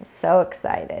 I'm so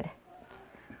excited.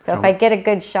 So if I get a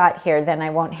good shot here, then I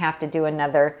won't have to do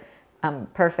another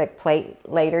perfect plate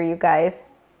later, you guys.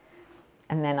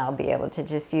 And then I'll be able to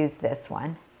just use this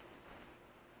one.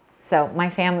 So my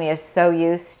family is so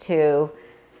used to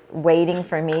waiting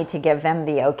for me to give them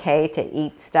the okay to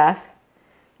eat stuff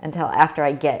until after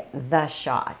I get the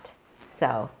shot.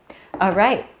 So, all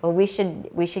right. Well, we should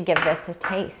give this a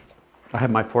taste. I have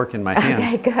my fork in my hand.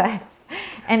 Okay, good.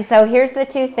 And so here's the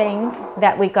two things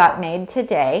that we got made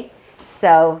today.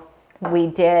 So we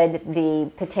did the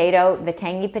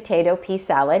tangy potato pea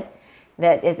salad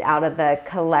that is out of the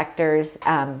collector's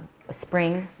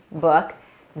spring book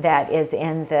that is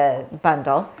in the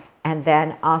bundle. And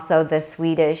then also the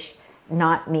Swedish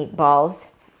not meatballs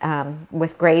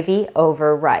with gravy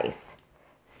over rice.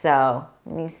 So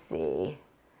let me see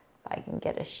if I can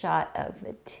get a shot of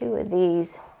the two of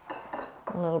these,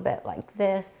 a little bit like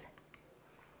this.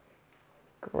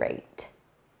 Great.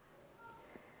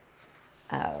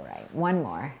 All right, one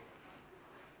more.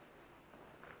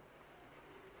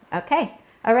 Okay,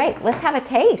 all right, let's have a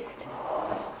taste.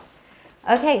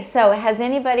 Okay, so has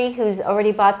anybody who's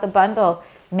already bought the bundle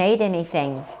made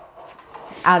anything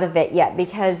out of it yet?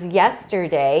 Because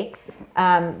yesterday,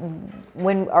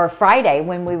 or Friday,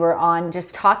 when we were on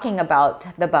just talking about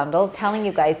the bundle, telling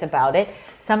you guys about it,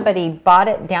 somebody bought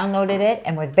it, downloaded it,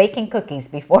 and was baking cookies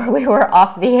before we were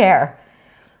off the air,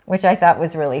 which I thought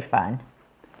was really fun.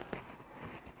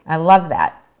 I love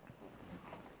that.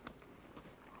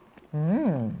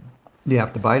 You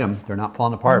have to bite them. They're not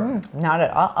falling apart. Not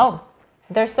at all. Oh,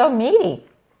 they're so meaty.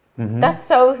 That's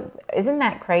so, isn't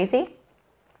that crazy?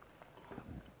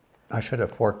 I should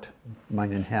have forked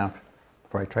mine in half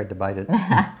before I tried to bite it.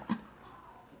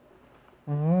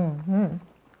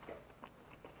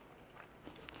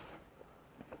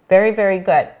 Very, very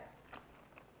good.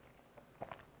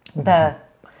 The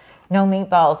no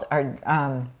meatballs are,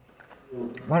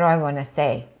 what do I want to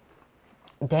say?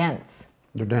 Dense.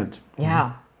 They're dense.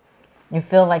 Yeah. You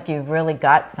feel like you've really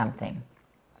got something.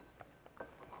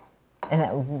 And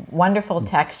that wonderful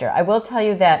texture. I will tell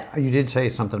you that. You did say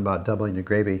something about doubling the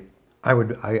gravy. I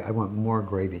want more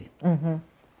gravy.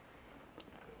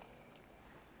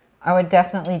 I would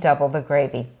definitely double the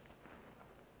gravy.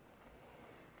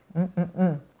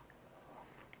 I'm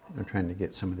trying to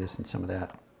get some of this and some of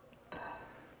that.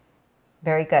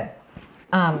 Very good.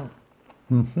 I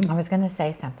was going to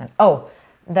say something. Oh,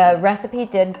 the recipe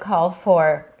did call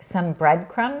for some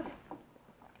breadcrumbs,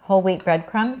 whole wheat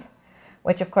breadcrumbs,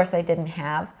 which of course I didn't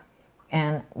have.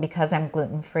 And because I'm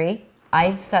gluten-free,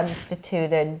 I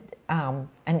substituted an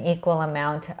equal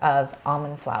amount of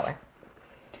almond flour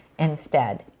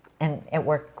instead, and it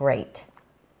worked great.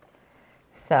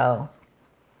 So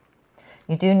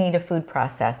you do need a food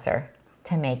processor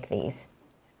to make these.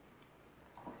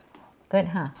 Good,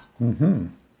 huh?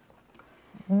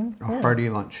 A hearty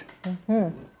lunch.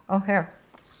 Oh, here.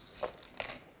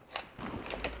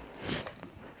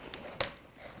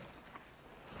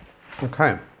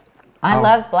 Okay. I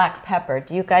love black pepper.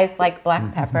 Do you guys like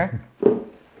black pepper?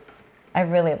 I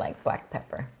really like black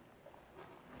pepper.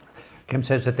 Kim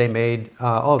says that they made,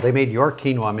 they made your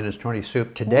quinoa minestrone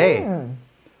soup today.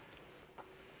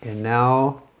 And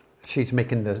now she's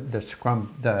making those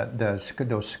scone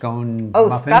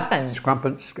muffins.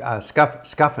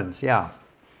 Scuffins, yeah.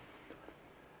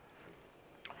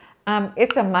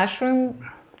 It's a mushroom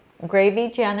gravy,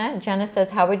 Jenna. Jenna says,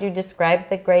 how would you describe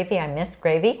the gravy? I miss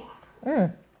gravy.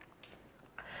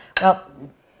 Well,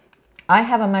 I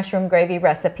have a mushroom gravy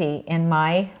recipe in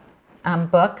my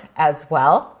book as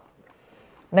well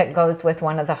that goes with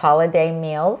one of the holiday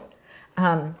meals.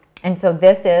 And so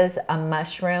this is a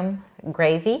mushroom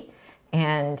gravy.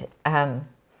 And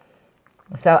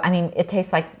so, I mean, it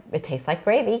tastes like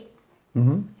gravy.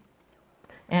 And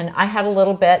I had a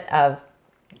little bit of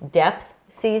depth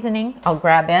seasoning. I'll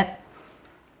grab it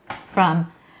from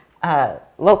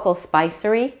local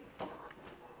spicery.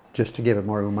 Just to give it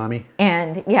more umami.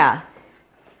 And yeah,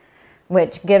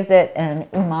 which gives it an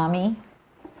umami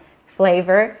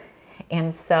flavor.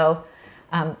 And so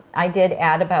I did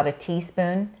add about a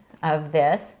teaspoon of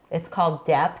this. It's called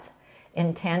Depth,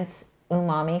 Intense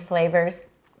Umami Flavors.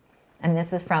 And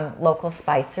this is from local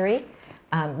spicery,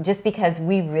 just because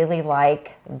we really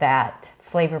like that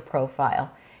flavor profile.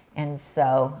 And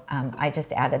so I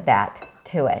just added that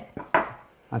to it.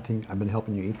 I think I've been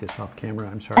helping you eat this off camera.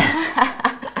 I'm sorry.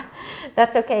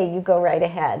 That's okay. You go right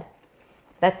ahead.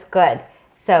 That's good.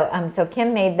 So, so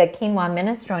Kim made the quinoa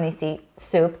minestrone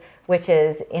soup, which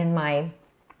is in my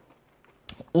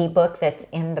ebook that's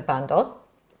in the bundle.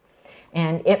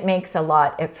 And it makes a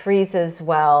lot. It freezes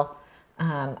well.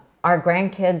 Our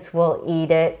grandkids will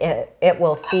eat it. It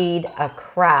will feed a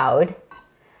crowd.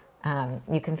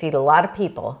 You can feed a lot of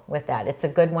people with that. It's a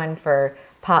good one for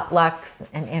potlucks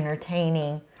and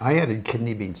entertaining. I added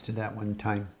kidney beans to that one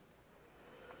time.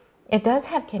 It does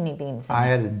have kidney beans in it.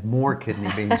 I added more kidney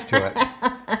beans to it.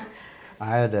 I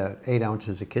had 8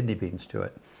 ounces of kidney beans to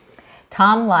it.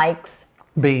 Tom likes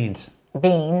beans,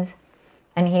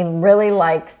 and he really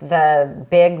likes the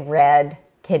big red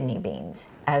kidney beans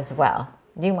as well.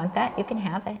 Do you want that? You can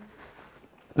have it.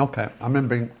 Okay, I'm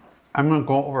gonna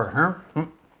go over here.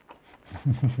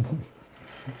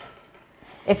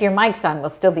 If your mic's on, we'll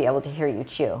still be able to hear you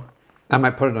chew. I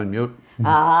might put it on mute.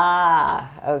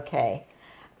 Ah, okay.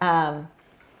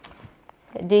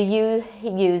 Do you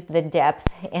use the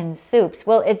depth in soups?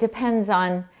 Well, it depends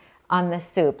on the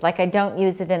soup. Like I don't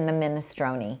use it in the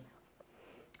minestrone.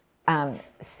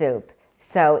 soup.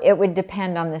 So it would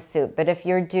depend on the soup. But if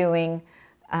you're doing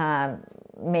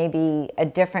maybe a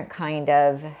different kind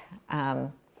of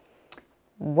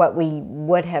what we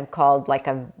would have called like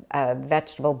a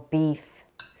vegetable beef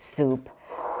soup,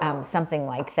 something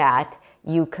like that,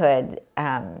 you could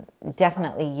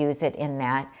definitely use it in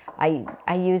that.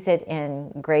 I use it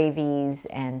in gravies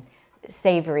and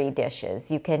savory dishes.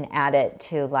 You can add it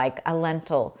to like a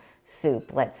lentil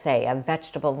soup, let's say a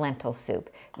vegetable lentil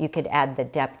soup. You could add the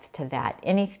depth to that.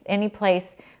 Any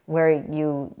place where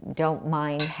you don't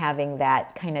mind having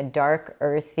that kind of dark,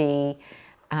 earthy,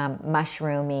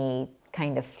 mushroomy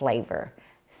kind of flavor.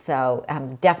 So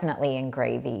definitely in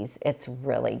gravies, it's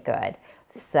really good.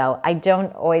 So I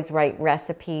don't always write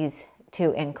recipes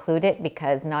to include it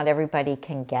because not everybody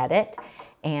can get it,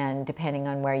 and depending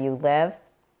on where you live.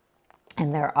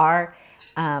 And there are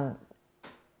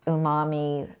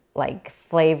umami, like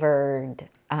flavored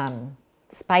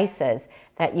spices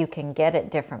that you can get at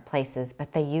different places,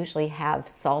 but they usually have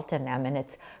salt in them, and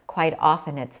it's quite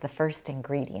often it's the first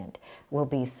ingredient will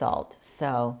be salt.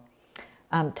 So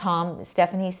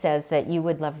Stephanie says that you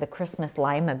would love the Christmas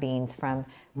lima beans from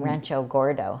Rancho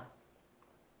Gordo.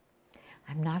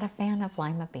 I'm not a fan of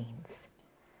lima beans.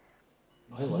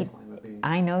 I like lima beans.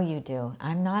 I know you do.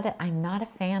 I'm not a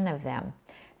fan of them.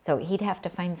 So he'd have to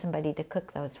find somebody to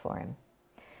cook those for him.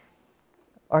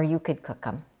 Or you could cook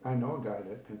them. I know a guy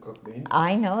that can cook beans.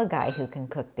 I know a guy who can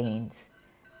cook beans.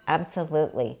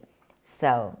 Absolutely.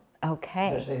 So,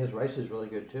 okay. They say his rice is really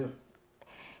good too.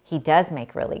 He does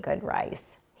make really good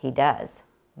rice. He does.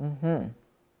 Mm-hmm.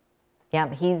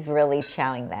 Yeah, he's really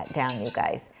chowing that down, you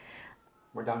guys.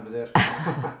 We're down to this.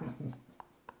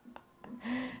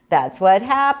 That's what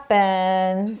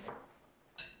happens.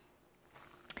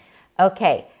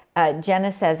 Okay,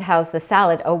 Jenna says, how's the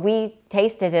salad? Oh, we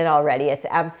tasted it already. It's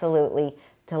absolutely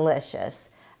delicious.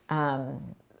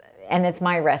 And it's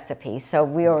my recipe, so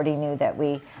we already knew that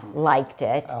we liked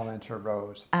it. I'll answer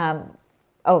Rose.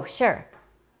 Oh, sure.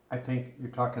 I think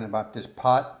you're talking about this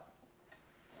pot.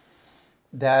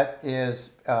 That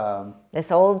is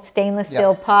this old stainless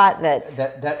steel pot that's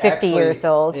that 50 years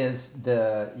old. Is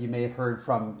you may have heard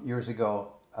from years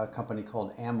ago a company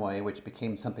called Amway, which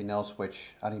became something else,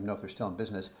 which I don't even know if they're still in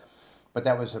business. But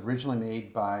that was originally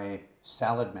made by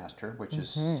Salad Master, which is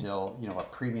still a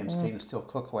premium stainless steel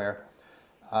cookware.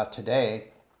 Today,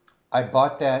 I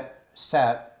bought that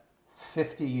set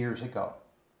 50 years ago.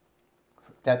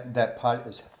 That pot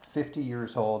is 50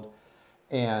 years old.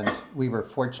 And we were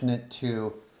fortunate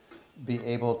to be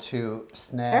able to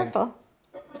snag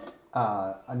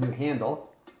a new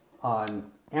handle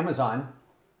on Amazon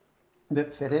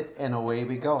that fit it, and away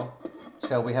we go.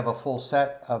 So we have a full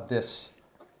set of this,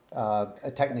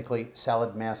 technically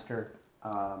Salad Master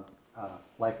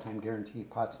lifetime guarantee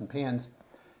pots and pans.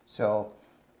 So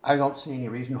I don't see any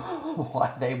reason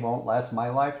why they won't last my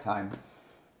lifetime,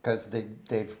 because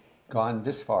they've gone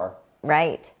this far.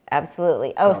 Right,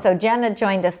 absolutely. Oh, so Jenna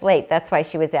joined us late. That's why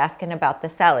she was asking about the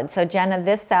salad. So Jenna,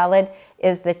 this salad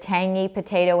is the Tangy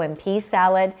potato and pea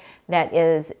salad that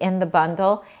is in the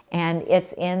bundle, and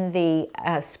it's in the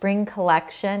spring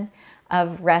collection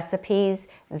of recipes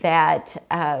that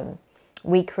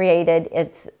we created.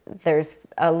 There's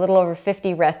a little over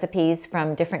 50 recipes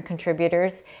from different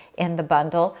contributors in the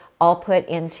bundle, all put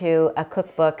into a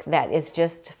cookbook that is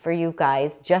just for you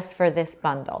guys, just for this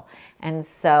bundle. And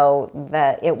so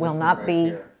it will not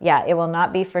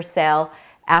be for sale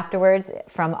afterwards.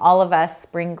 From all of us,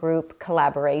 Spring Group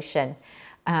collaboration,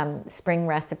 Spring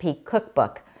Recipe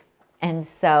Cookbook. And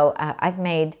so I've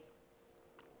made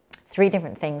 3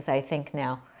 different things, I think,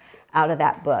 now out of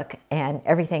that book, and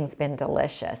everything's been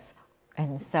delicious.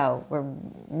 And so we're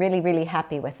really, really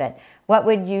happy with it. What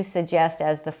would you suggest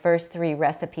as the first 3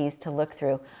 recipes to look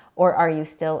through? Or are you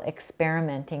still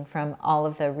experimenting from all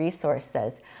of the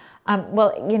resources?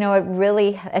 Well,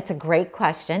 it's a great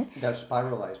question. That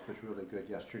spiralized was really good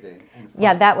yesterday.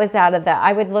 Yeah, that was out of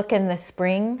I would look in the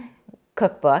spring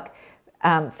cookbook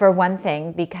for one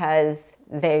thing, because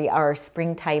they are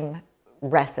springtime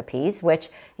recipes, which,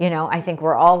 I think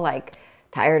we're all like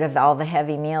tired of all the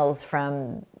heavy meals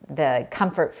from the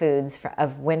comfort foods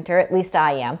of winter. At least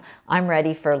I am. I'm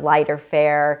ready for lighter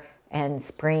fare and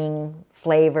spring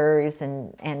flavors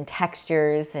and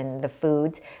textures and the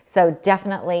foods. So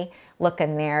definitely look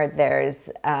in there. There's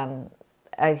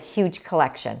a huge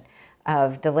collection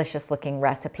of delicious looking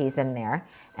recipes in there.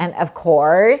 And of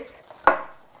course,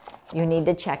 you need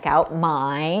to check out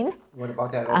mine. What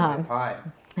about that oh my pie?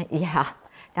 Yeah.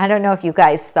 I don't know if you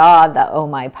guys saw the oh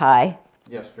my pie.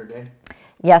 Yesterday.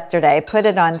 I put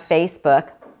it on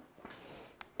Facebook,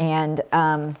 and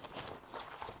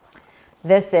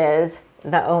this is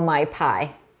the Oh My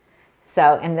Pie.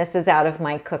 So, and this is out of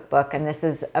my cookbook, and this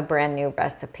is a brand new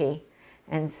recipe.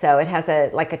 And so it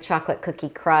has like a chocolate cookie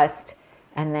crust,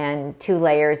 and then 2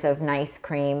 layers of nice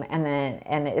cream, and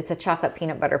it's a chocolate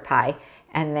peanut butter pie,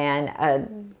 and then a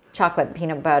chocolate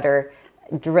peanut butter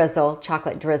drizzle,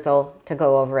 chocolate drizzle to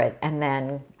go over it, and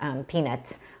then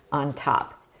peanuts on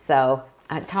top. So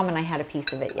Tom and I had a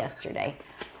piece of it yesterday,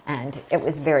 and it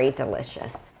was very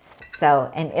delicious. So,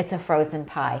 and it's a frozen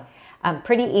pie.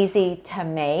 Pretty easy to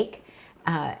make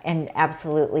and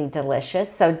absolutely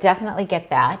delicious. So definitely get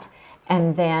that.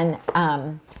 And then,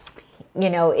 you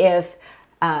know, if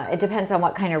it depends on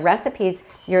what kind of recipes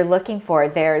you're looking for.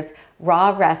 There's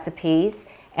raw recipes.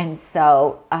 And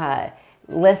so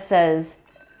Lissa's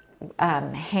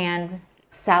hand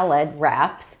salad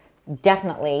wraps,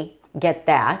 definitely get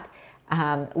that.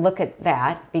 Look at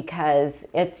that because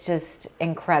it's just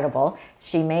incredible.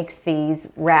 She makes these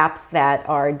wraps that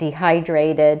are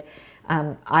dehydrated.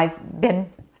 I've been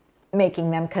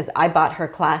making them because I bought her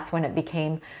class when it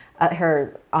became,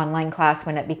 her online class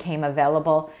when it became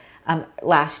available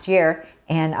last year,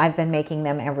 and I've been making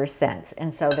them ever since.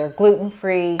 And so they're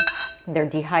gluten-free, they're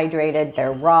dehydrated,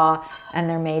 they're raw, and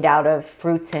they're made out of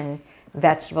fruits and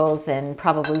vegetables and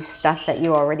probably stuff that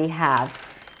you already have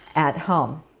at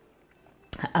home.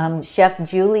 Chef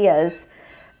Julia's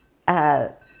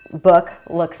book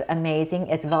looks amazing.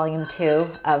 It's volume 2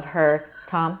 of her.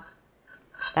 Tom,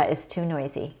 that is too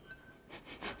noisy.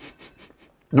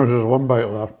 No, there's 1 bite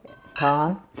left.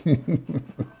 Tom?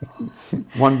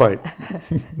 1 bite.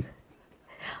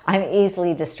 I'm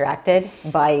easily distracted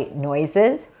by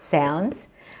noises, sounds.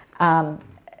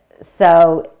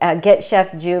 So get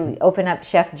Chef Julia, open up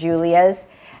Chef Julia's.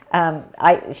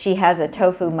 She has a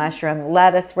tofu mushroom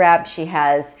lettuce wrap. She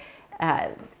has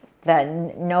the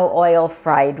no oil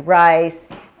fried rice.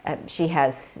 She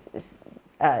has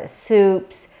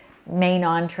soups, main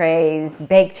entrees,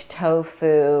 baked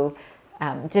tofu,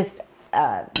 just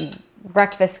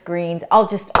breakfast greens, all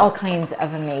kinds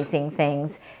of amazing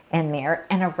things in there,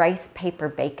 and a rice paper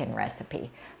bacon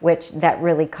recipe, which that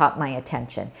really caught my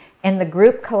attention. In the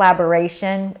group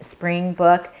collaboration spring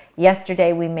book,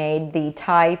 yesterday we made the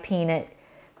Thai peanut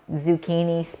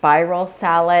zucchini spiral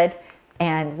salad,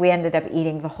 and we ended up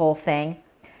eating the whole thing,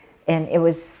 and it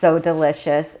was so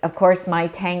delicious. Of course, my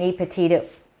tangy potato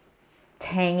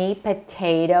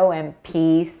and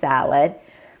pea salad.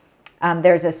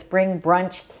 There's a spring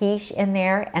brunch quiche in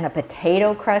there and a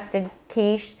potato crusted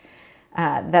quiche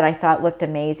that I thought looked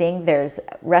amazing. There's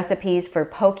recipes for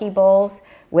poke bowls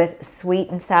with sweet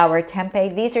and sour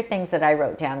tempeh. These are things that I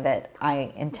wrote down that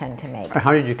I intend to make.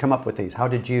 How did you come up with these? How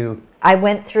did you? I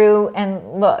went through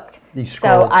and looked. You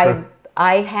scrolled through?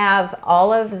 I have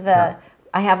all of the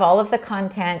I have all of the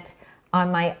content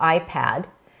on my iPad.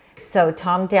 So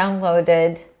Tom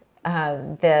downloaded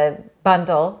the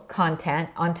bundle content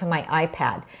onto my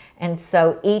iPad, and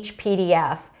so each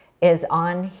PDF is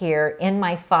on here in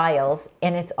my files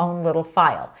in its own little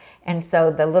file, and so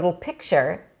the little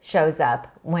picture shows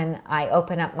up when I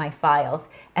open up my files,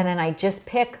 and then I just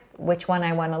pick which one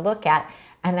I want to look at,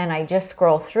 and then I just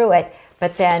scroll through it.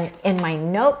 But then in my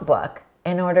notebook,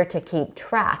 in order to keep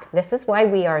track, this is why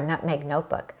we are Nutmeg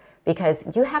Notebook, because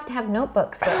you have to have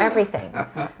notebooks for everything.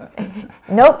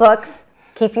 Notebooks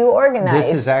keep you organized.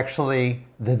 This is actually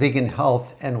the Vegan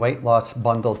Health and Weight Loss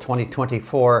Bundle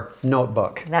 2024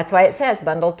 notebook. That's why it says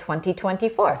Bundle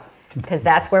 2024, because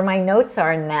that's where my notes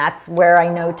are, and that's where I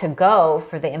know to go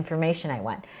for the information I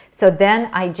want. So then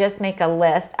I just make a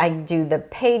list. I do the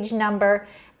page number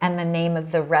and the name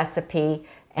of the recipe,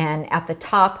 and at the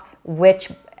top,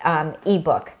 which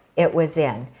ebook it was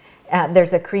in.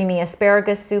 There's a creamy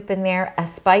asparagus soup in there, a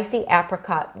spicy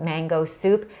apricot mango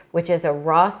soup, which is a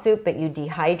raw soup, but you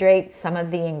dehydrate some of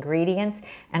the ingredients,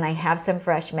 and I have some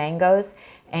fresh mangoes,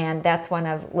 and that's one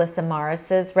of Lissa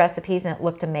Morris's recipes, and it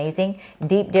looked amazing.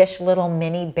 Deep dish little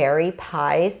mini berry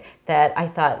pies that I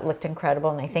thought looked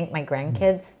incredible, and I think my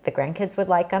grandkids, the grandkids would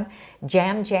like them.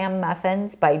 Jam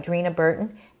muffins by Drina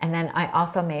Burton, and then I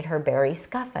also made her berry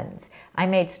scuffins. I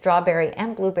made strawberry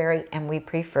and blueberry, and we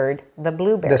preferred the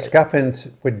blueberry. The scuffins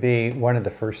would be one of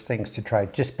the first things to try,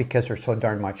 just because they're so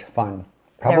darn much fun,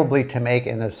 probably to make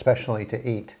and especially to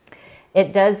eat.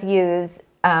 It does use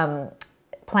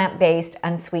plant-based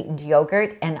unsweetened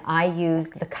yogurt, and I use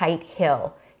the Kite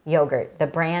Hill yogurt. The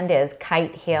brand is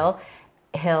Kite Hill,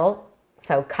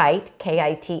 so Kite,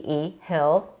 K-I-T-E,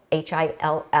 Hill,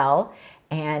 H-I-L-L,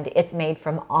 and it's made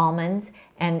from almonds,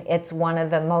 and it's one of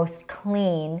the most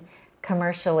clean,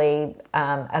 commercially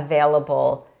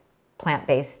available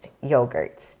plant-based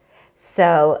yogurts.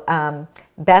 So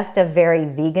best of very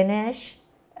veganish,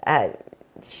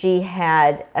 she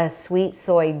had a sweet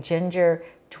soy ginger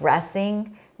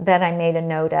dressing that I made a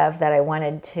note of that I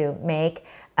wanted to make.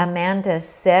 Amanda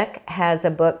Sick has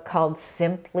a book called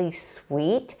Simply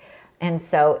Sweet. And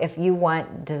so if you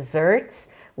want desserts,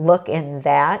 look in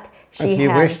that. If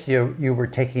you wished you were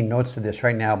taking notes of this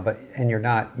right now, and you're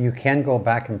not, you can go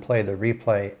back and play the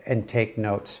replay and take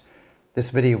notes. This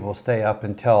video will stay up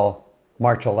until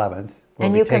March 11th.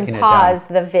 And you can pause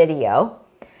the video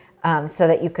so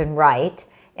that you can write.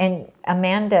 And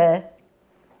Amanda,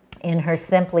 in her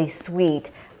Simply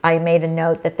Sweet, I made a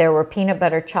note that there were peanut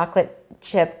butter chocolate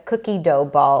chip cookie dough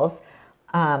balls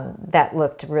that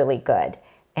looked really good.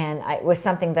 And it was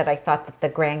something that I thought that the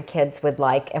grandkids would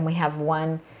like. And we have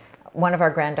one of our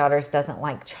granddaughters doesn't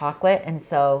like chocolate. And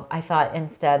so I thought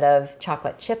instead of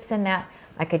chocolate chips in that,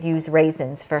 I could use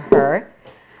raisins for her.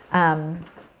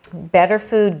 Better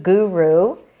Food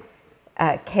Guru,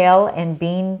 kale and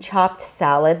bean chopped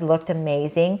salad looked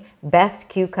amazing. Best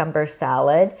cucumber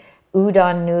salad.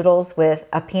 Udon noodles with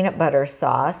a peanut butter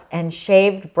sauce, and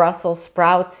shaved Brussels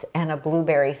sprouts and a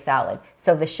blueberry salad.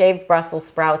 So the shaved Brussels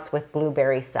sprouts with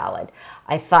blueberry salad.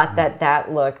 I thought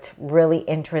that looked really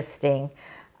interesting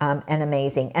and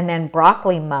amazing. And then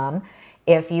Broccoli Mom,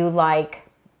 if you like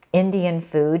Indian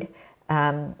food,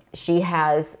 she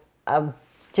has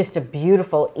just a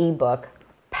beautiful ebook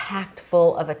packed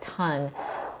full of a ton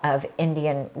of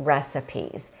Indian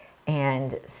recipes.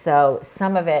 And so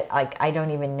some of it, like, I don't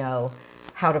even know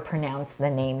how to pronounce the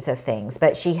names of things,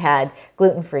 but she had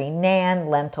gluten-free naan,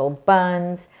 lentil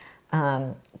buns,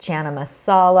 chana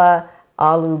masala,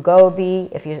 aloo gobi,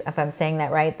 if I'm saying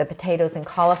that right, the potatoes and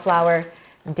cauliflower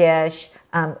dish.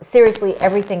 Seriously,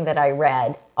 everything that I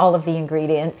read, all of the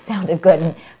ingredients sounded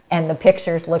good, and the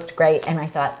pictures looked great, and I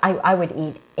thought I would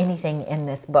eat anything in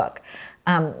this book.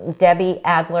 Debbie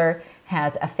Adler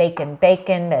has a fake and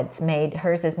bacon that's made,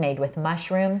 hers is made with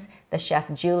mushrooms. The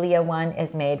Chef Julia one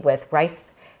is made with rice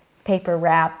paper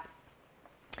wrap.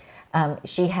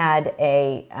 She had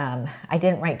a, I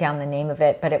didn't write down the name of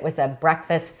it, but it was a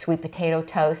breakfast sweet potato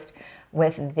toast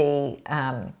with the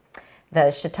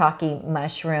shiitake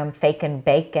mushroom, fake and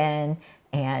bacon,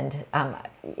 and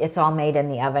it's all made in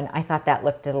the oven. I thought that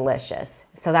looked delicious.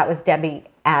 So that was Debbie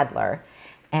Adler.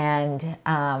 And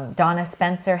Donna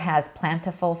Spencer has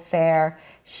Plentiful Fare.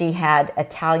 She had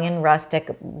Italian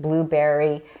rustic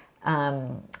blueberry,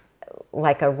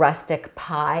 like a rustic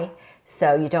pie.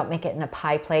 So you don't make it in a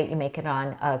pie plate, you make it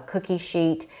on a cookie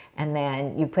sheet, and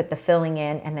then you put the filling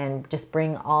in, and then just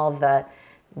bring all the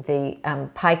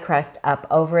pie crust up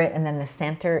over it, and then the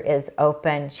center is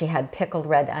open. She had pickled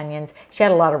red onions. She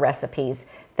had a lot of recipes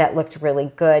that looked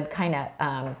really good, kind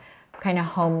of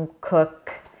home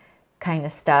cook kind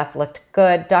of stuff, looked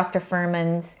good. Dr.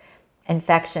 Furman's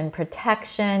infection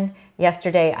protection.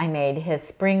 Yesterday I made his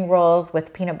spring rolls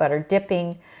with peanut butter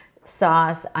dipping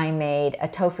sauce. I made a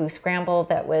tofu scramble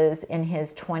that was in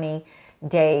his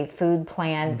 20-day food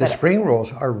plan. The spring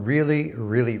rolls are really,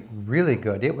 really, really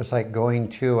good. It was like going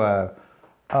to a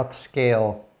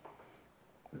upscale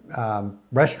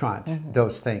restaurant.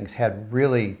 Those things had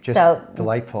really just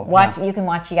delightful. You can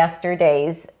watch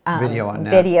yesterday's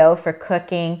video for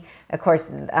cooking. Of course,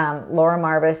 Laura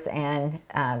Marbus and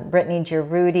Brittany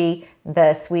Giroudi,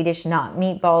 the Swedish knot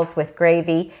meatballs with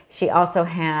gravy. She also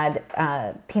had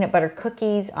peanut butter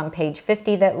cookies on page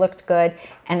 50 that looked good,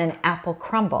 and an apple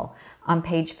crumble on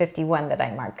page 51 that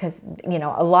I marked, because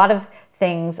a lot of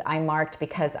things I marked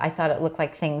because I thought it looked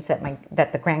like things that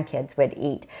the grandkids would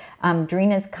eat.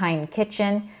 Drina's Kind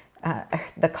Kitchen,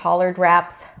 the collard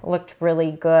wraps looked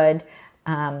really good,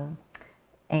 and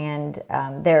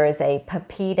there is a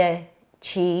pepita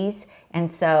cheese,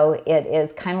 and so it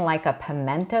is kind of like a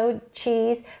pimento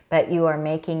cheese, but you are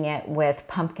making it with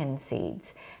pumpkin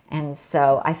seeds. And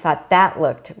so I thought that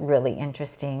looked really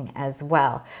interesting as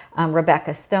well.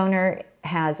 Rebecca Stoner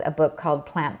has a book called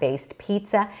Plant-Based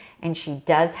Pizza, and she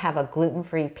does have a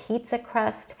gluten-free pizza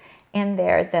crust in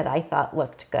there that I thought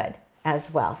looked good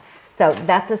as well. So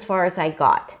that's as far as I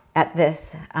got at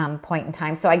this point in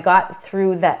time. So I got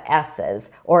through the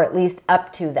S's, or at least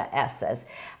up to the S's.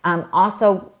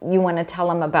 Also, you want to tell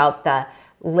them about the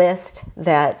list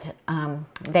that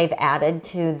they've added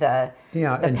to the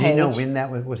and page. do you know when that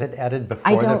was it added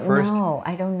before the first?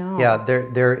 I don't know. Yeah,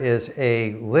 there is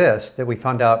a list that we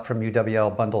found out from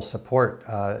UWL Bundle Support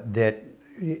that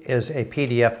is a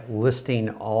PDF listing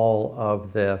all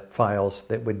of the files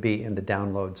that would be in the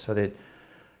download, so that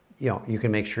you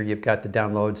can make sure you've got the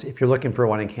downloads. If you're looking for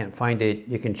one and can't find it,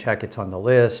 you can check it's on the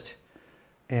list,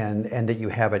 and that you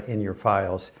have it in your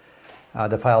files.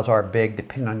 The files are big,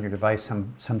 depending on your device.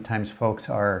 Sometimes folks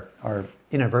are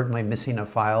inadvertently missing a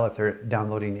file if they're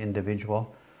downloading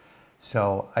individual.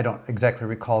 So I don't exactly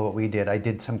recall what we did. I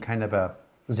did some kind of a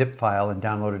zip file and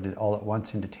downloaded it all at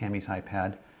once into Tammy's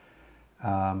iPad.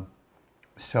 That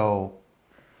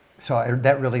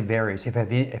really varies.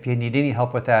 If you need any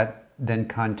help with that, then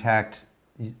contact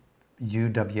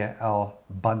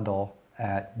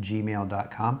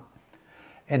uwlbundle@gmail.com.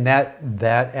 And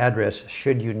that address,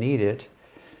 should you need it,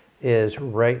 is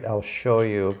right, I'll show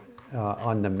you,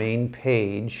 on the main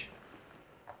page.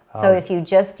 So if you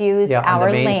just use our on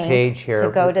the main link page here, to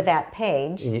go to that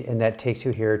page. and that takes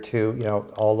you here to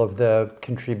all of the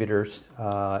contributors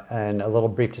and a little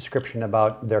brief description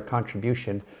about their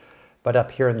contribution. But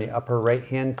up here in the upper right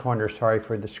hand corner, sorry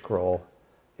for the scroll,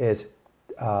 is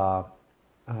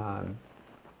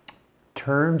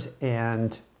terms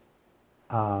and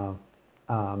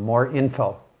more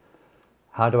info.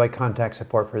 How do I contact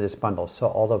support for this bundle? So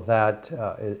all of that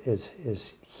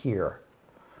is here.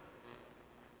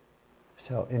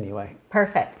 So anyway.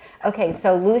 Perfect. Okay,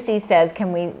 so Lucy says,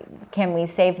 can we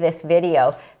save this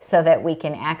video so that we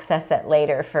can access it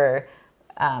later for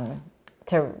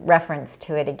to reference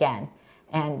to it again?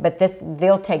 But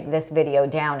they'll take this video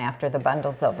down after the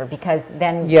bundle's over, because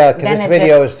then this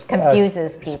video is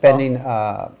confuses people. Spending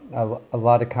a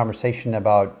lot of conversation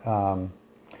about.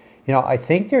 I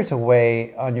think there's a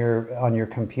way on your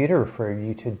computer for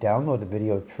you to download a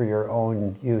video for your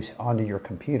own use onto your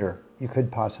computer. You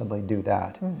could possibly do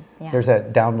that. Yeah. There's a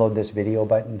download this video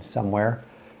button somewhere.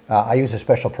 I use a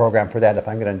special program for that. If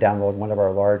I'm going to download one of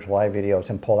our large live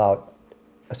videos and pull out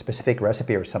a specific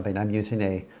recipe or something, I'm using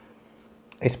a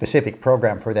specific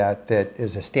program for that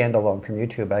is a standalone from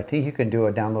YouTube. I think you can do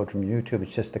a download from YouTube.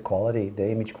 It's just the quality, the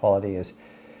image quality is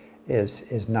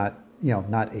not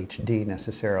not HD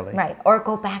necessarily. Right, or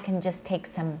go back and just take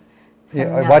some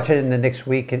notes. Watch it in the next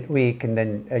week and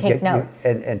then take notes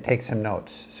and take some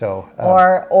notes. So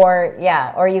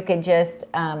or you could just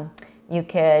you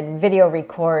could video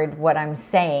record what I'm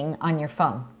saying on your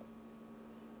phone.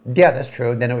 Yeah, that's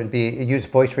true. Then it would be use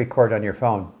voice record on your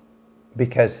phone,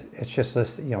 because it's just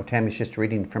this. Tammy's just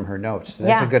reading from her notes. So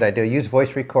that's a good idea. Use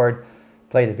voice record,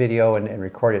 play the video, and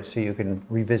record it so you can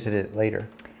revisit it later.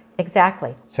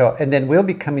 Exactly. So, and then we'll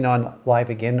be coming on live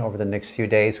again over the next few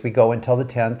days. We go until the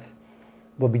 10th.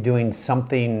 We'll be doing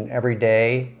something every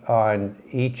day on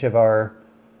each of our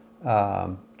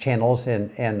channels,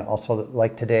 and also,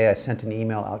 like today, I sent an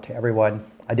email out to everyone.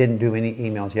 I didn't do any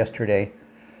emails yesterday.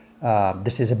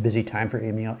 This is a busy time for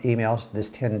emails.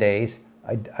 This 10 days,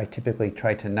 I typically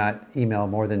try to not email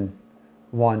more than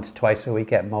once, twice a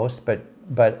week at most, but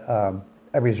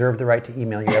I reserve the right to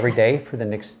email you every day for the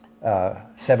next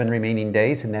 7 remaining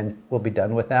days, and then we'll be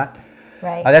done with that.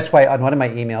 Right. That's why on one of my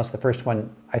emails, the first one,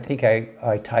 I think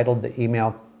I titled the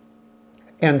email,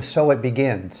 "And so it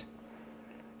begins."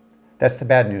 That's the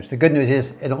bad news. The good news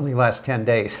is it only lasts 10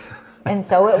 days. And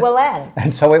so it will end.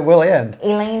 And so it will end.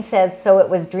 Elaine says, so it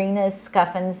was Drina's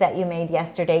scuffins that you made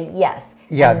yesterday? Yes.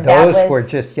 Yeah, and those were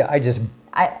just, I just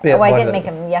I didn't make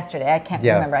them yesterday. I can't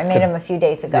remember. I made them a few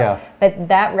days ago. Yeah. But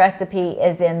that recipe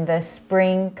is in the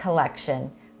spring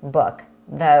collection book,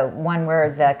 the one where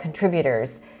the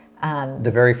contributors.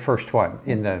 The very first one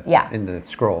in the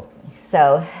scroll.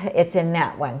 So it's in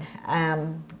that one.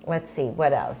 Let's see,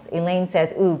 what else? Elaine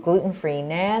says, ooh, gluten-free,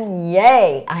 Nan,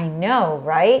 yay. I know,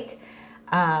 right?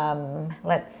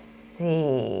 Let's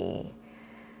see.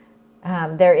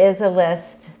 There is a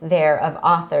list there of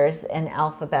authors in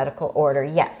alphabetical order.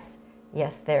 Yes,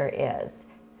 there is.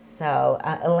 So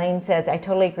Elaine says, I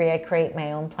totally agree. I create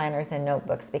my own planners and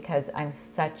notebooks because I'm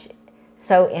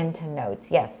so into notes.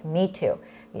 Yes, me too.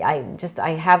 I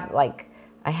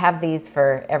have these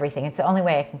for everything. It's the only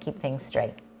way I can keep things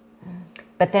straight.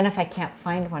 But then if I can't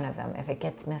find one of them, if it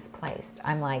gets misplaced,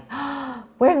 I'm like, oh,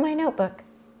 where's my notebook?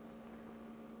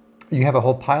 You have a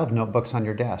whole pile of notebooks on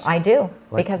your desk. I do,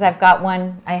 because I've got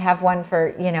one. I have one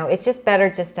for, it's just better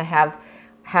just to have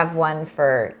one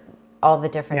for all the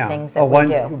different things that we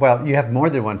do. Well, you have more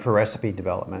than one for recipe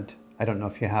development. I don't know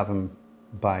if you have them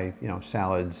by,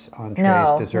 salads,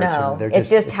 entrees, desserts. No, it's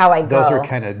just how I go. Those are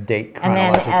kind of date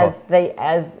chronological. And then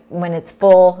as when it's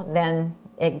full, then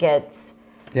it gets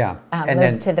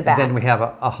moved to the back. Then we have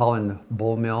a Holland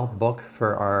Bowl Mill book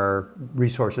for our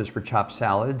resources for chopped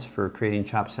salads, for creating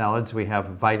chopped salads. We have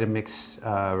Vitamix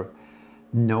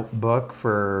notebook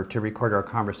to record our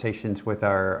conversations with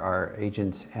our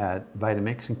agents at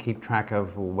Vitamix and keep track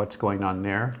of what's going on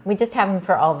there. We just have them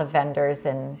for all the vendors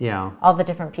and all the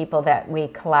different people that we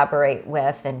collaborate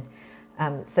with, and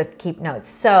so keep notes.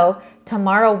 So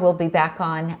tomorrow we'll be back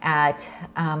on at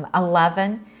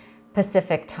 11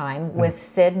 Pacific time with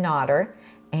Sid Nodder,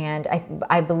 And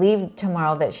I believe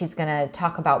tomorrow that she's going to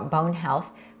talk about bone health,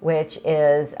 which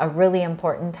is a really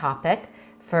important topic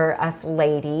for us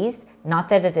ladies. Not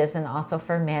that it isn't also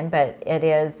for men, but it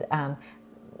is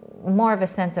more of a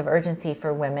sense of urgency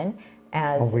for women.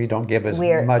 As we don't give as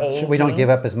much. Aging. We don't give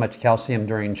up as much calcium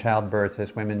during childbirth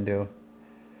as women do.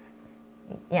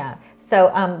 Yeah. So,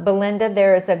 Belinda,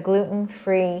 there is a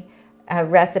gluten-free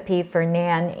recipe for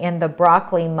Nan in the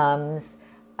Broccoli Mums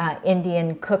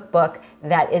Indian cookbook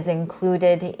that is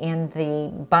included in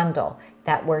the bundle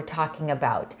that we're talking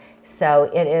about. So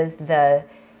it is the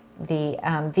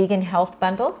vegan health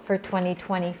bundle for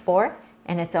 2024,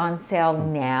 and it's on sale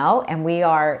now, and we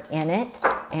are in it.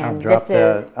 And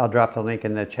I'll drop the link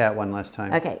in the chat one last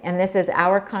time. Okay, and this is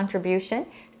our contribution.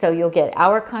 So you'll get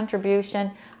our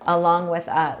contribution along with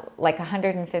like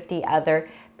 150 other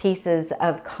pieces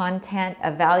of content,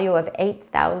 a value of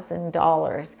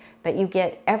 $8,000, but you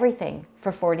get everything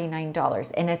for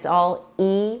 $49, and it's all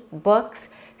e-books,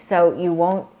 so you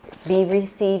won't be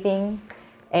receiving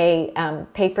a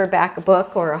paperback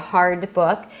book or a hard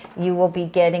book. You will be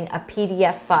getting a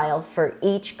PDF file for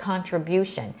each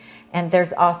contribution. And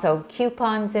there's also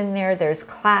coupons in there, there's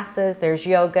classes, there's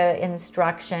yoga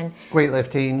instruction,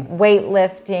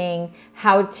 weightlifting,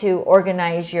 how to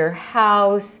organize your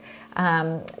house.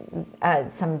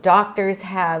 Some doctors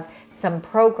have some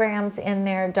programs in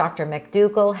there. Dr.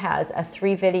 McDougall has a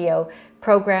 3-video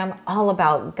program all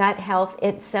about gut health.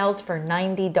 It sells for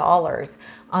 $90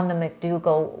 on the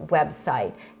McDougall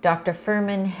website. Dr.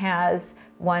 Furman has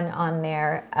one on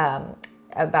there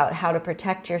about how to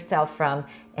protect yourself from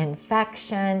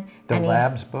infection. The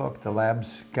Labs book, the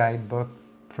Labs guide book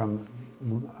from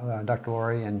Dr.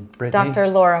 Lori and Brittany. Dr.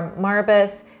 Laura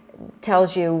Marbus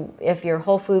tells you if you're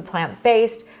whole food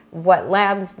plant-based, what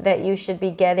labs that you should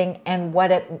be getting, and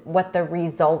what the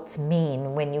results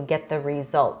mean when you get the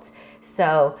results.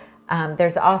 So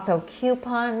there's also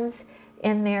coupons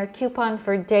in there, coupon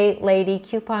for Date Lady,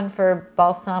 coupon for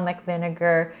balsamic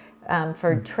vinegar,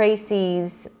 for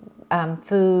Tracy's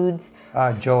foods.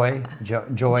 Joy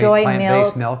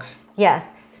plant-based milks.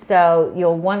 Yes, so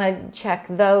you'll want to check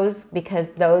those because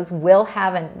those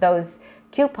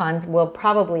coupons will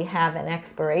probably have an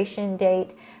expiration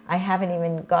date. I haven't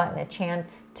even gotten a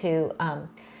chance to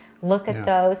look at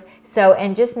those. So,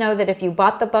 and just know that if you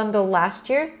bought the bundle last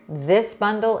year, this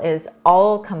bundle is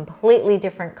all completely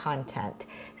different content.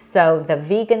 So the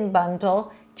vegan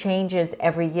bundle changes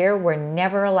every year. We're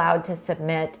never allowed to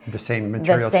submit the same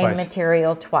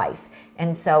material twice.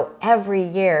 And so every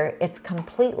year it's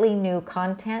completely new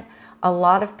content. A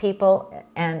lot of people,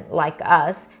 and like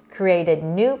us, created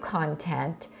new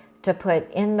content to put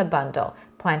in the bundle.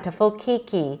 Plentiful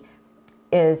Kiki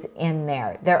is in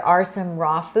there. There are some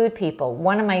raw food people.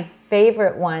 One of my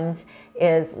favorite ones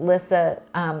is Lissa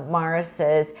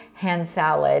Morris's hand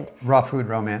salad. Raw Food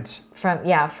Romance. From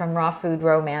Raw Food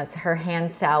Romance, her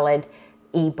hand salad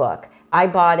ebook. I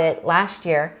bought it last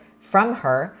year from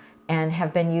her and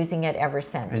have been using it ever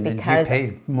since. And because you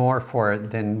paid more for it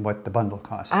than what the bundle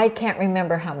cost. I can't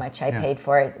remember how much I paid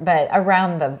for it, but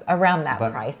around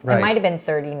that price. Right. It might have been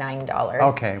 $39.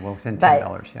 Okay, well within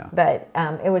 $10, yeah. But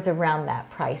it was around that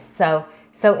price. So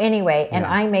anyway, and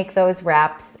I make those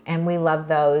wraps, and we love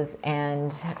those,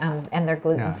 and they're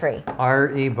gluten-free. Our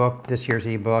ebook, this year's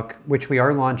ebook, which we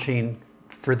are launching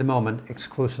for the moment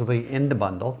exclusively in the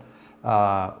bundle,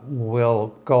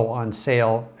 will go on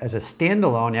sale as a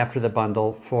standalone after the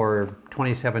bundle for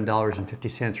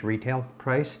 $27.50 retail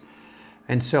price.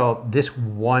 And so this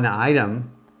one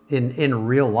item in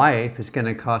real life is going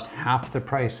to cost half the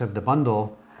price of the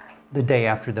bundle the day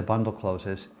after the bundle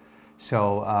closes.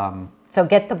 So so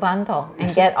get the bundle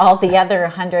and get all the other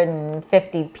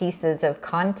 150 pieces of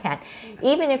content.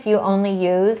 Even if you only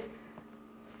use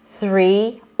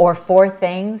 3 or 4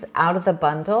 things out of the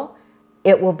bundle,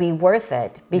 it will be worth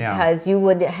it because you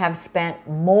would have spent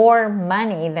more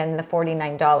money than the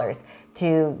 $49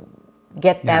 to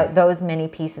get those many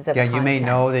pieces of content. You may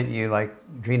know that you like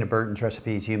Drina Burton's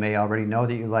recipes. You may already know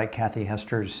that you like Kathy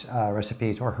Hester's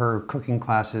recipes or her cooking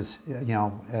classes,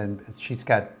 and she's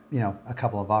got, a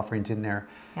couple of offerings in there.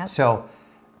 Yep. So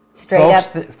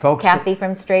folks Kathy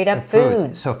from Straight Up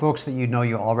Foods. So folks that you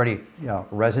already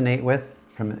resonate with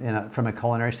from a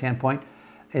culinary standpoint,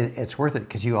 it's worth it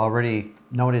because you already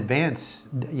know in advance,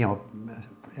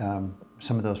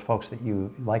 some of those folks that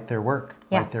you like their work,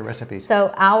 like their recipes.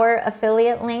 So our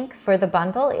affiliate link for the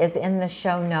bundle is in the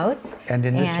show notes. And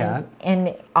in the chat.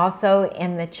 And also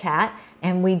in the chat.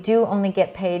 And we do only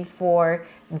get paid for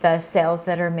the sales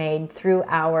that are made through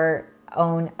our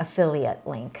own affiliate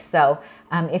link. So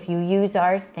if you use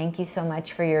ours, thank you so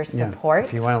much for your support.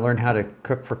 If you want to learn how to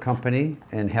cook for company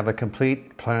and have a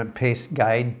complete plant-based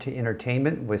guide to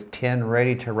entertainment with 10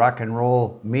 ready to rock and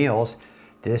roll meals,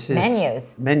 this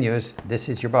is menus. This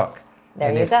is your book.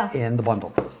 There you go. In the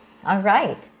bundle. All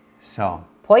right. So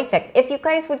perfect. If you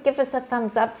guys would give us a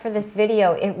thumbs up for this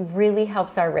video, it really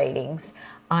helps our ratings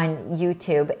on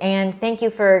YouTube. And thank you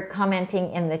for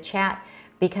commenting in the chat,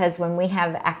 because when we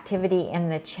have activity in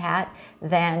the chat,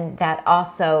 then that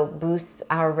also boosts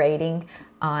our rating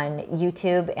on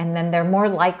YouTube, and then they're more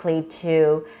likely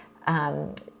to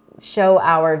show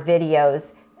our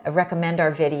videos, recommend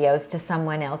our videos to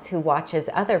someone else who watches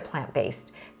other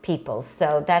plant-based people.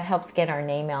 So that helps get our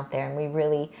name out there, and we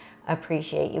really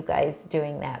appreciate you guys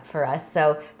doing that for us.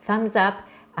 So thumbs up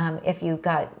if you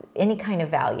got any kind of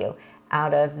value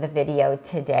out of the video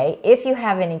today. If you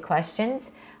have any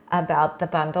questions about the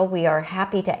bundle, we are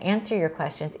happy to answer your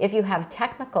questions. If you have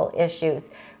technical issues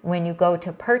when you go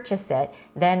to purchase it,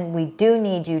 then we do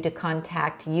need you to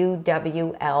contact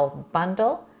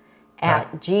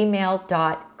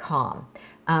uwlbundle@gmail.com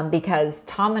because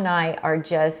Tom and I are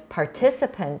just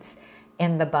participants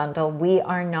in the bundle. We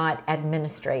are not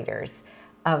administrators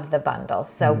of the bundle,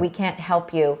 so we can't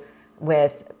help you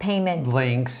with payment,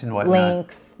 links and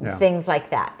whatnot. Things like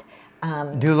that.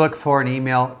 Do look for an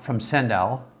email from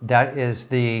Sendal. That is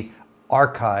the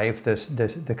archive,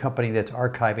 the company that's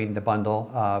archiving the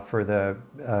bundle for the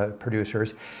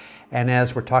producers. And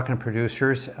as we're talking to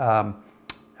producers,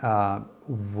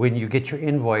 when you get your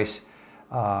invoice,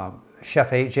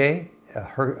 Chef AJ,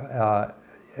 I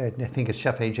think it's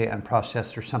Chef AJ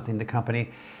Unprocessed or something, the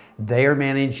company, they are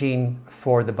managing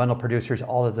for the bundle producers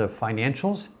all of the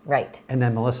financials. Right. And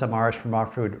then Melissa Mars from Raw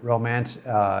Food Romance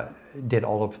did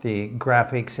all of the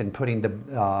graphics and putting the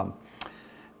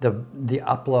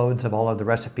uploads of all of the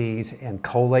recipes and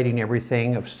collating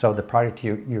everything. So the product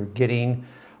you're getting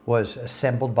was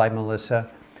assembled by Melissa.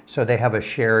 So they have a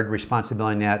shared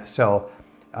responsibility in that. So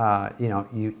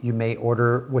you may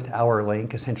order with our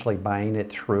link, essentially buying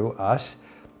it through us.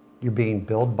 You're being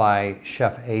billed by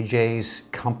Chef AJ's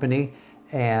company,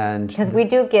 and because we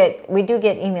do get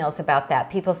emails about that.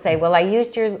 People say, "Well,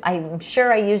 I'm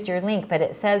sure I used your link, but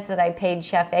it says that I paid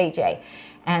Chef AJ,"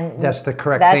 and that's the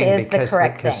correct thing. That is the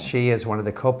correct thing because she is one of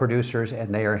the co-producers,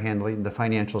 and they are handling the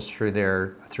financials through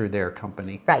their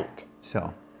company. Right.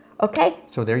 So. Okay.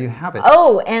 So there you have it.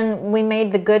 Oh, and we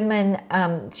made the Goodman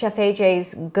Chef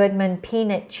AJ's Goodman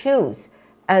peanut chews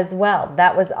as well.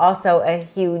 That was also a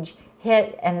huge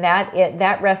hit, and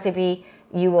that recipe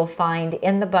you will find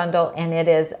in the bundle, and it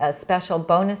is a special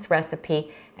bonus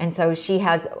recipe, and so she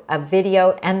has a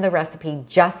video and the recipe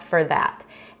just for that.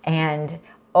 And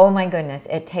oh my goodness,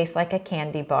 it tastes like a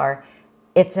candy bar.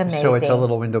 It's amazing. So it's a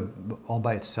little window all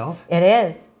by itself? It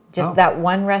is. Just that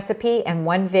one recipe and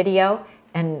one video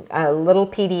and a little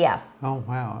PDF. Oh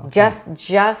wow. Okay.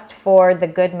 Just for the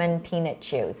Goodman peanut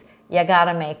chews. You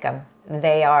gotta make them.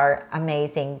 They are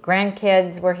amazing.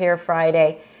 Grandkids were here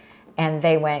Friday, and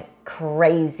they went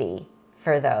crazy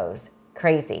for those.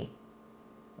 Crazy.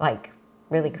 Like,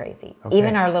 really crazy. Okay.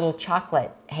 Even our little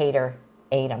chocolate hater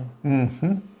ate them.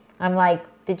 Mm-hmm. I'm like,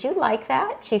 did you like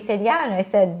that? She said, yeah. And I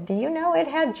said, do you know it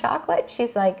had chocolate?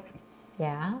 She's like,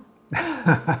 yeah.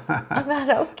 I'm not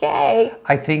okay.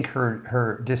 I think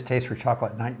her distaste for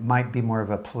chocolate might be more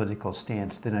of a political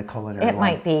stance than a culinary one. It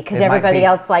might be, because everybody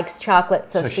else likes chocolate,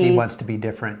 so she wants to be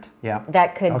different. Yeah.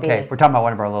 That could be. Okay, we're talking about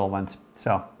one of our little ones.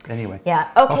 So, anyway. Yeah.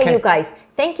 Okay, you guys.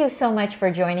 Thank you so much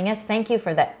for joining us. Thank you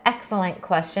for the excellent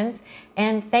questions.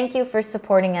 And thank you for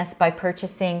supporting us by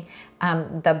purchasing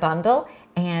the bundle.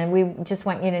 And we just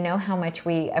want you to know how much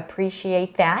we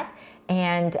appreciate that.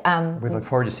 And we look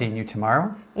forward to seeing you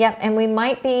tomorrow. Yep, and we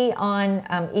might be on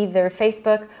either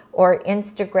Facebook or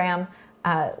Instagram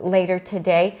later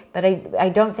today, but I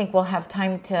don't think we'll have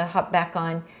time to hop back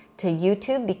on to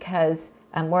YouTube because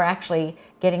we're actually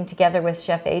getting together with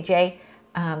Chef AJ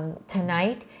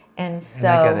tonight, and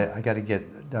so I got to get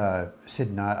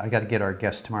Sid. I got to get our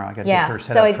guest tomorrow. I got to get her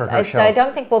set up for her show. So I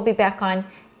don't think we'll be back on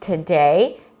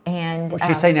today. And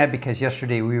she's saying that because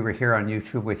yesterday we were here on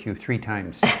YouTube with you 3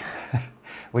 times.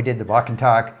 We did the walk and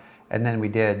talk, and then we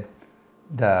did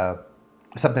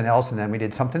something else, and then we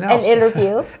did something else. An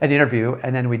interview. An interview,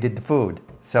 and then we did the food.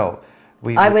 So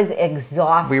I was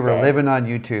exhausted. We were living on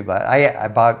YouTube.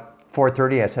 About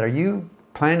 4:30, I said, "Are you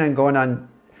planning on going on?"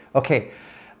 Okay,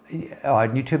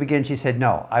 on YouTube again. She said,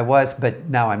 "No, I was, but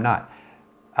now I'm not."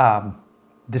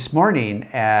 This morning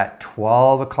at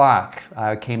 12 o'clock,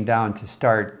 I came down to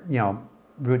start,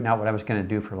 rooting out what I was going to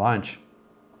do for lunch.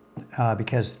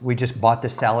 because we just bought the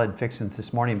salad fixings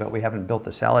this morning, but we haven't built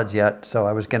the salads yet. So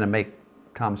I was going to make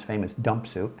Tom's famous dump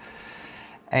soup.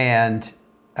 And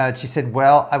she said,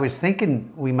 well, I was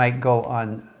thinking we might go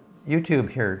on YouTube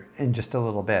here in just a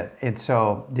little bit. And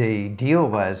so the deal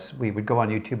was we would go on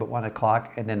YouTube at 1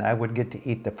 o'clock and then I would get to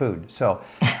eat the food. So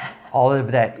all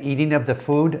of that eating of the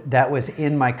food, that was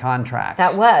in my contract.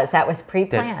 That was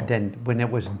pre-planned. Then when it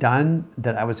was done,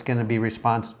 that I was going to be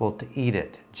responsible to eat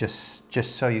it, just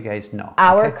so you guys know.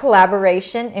 Our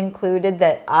collaboration included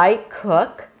that I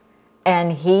cook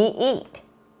and he eat.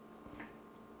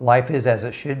 Life is as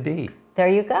it should be. There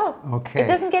you go. Okay. It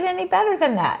doesn't get any better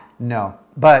than that. No,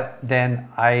 but then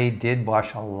I did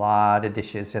wash a lot of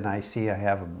dishes, and I see I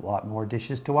have a lot more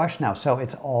dishes to wash now. So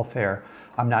it's all fair.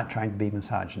 I'm not trying to be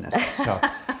misogynist. So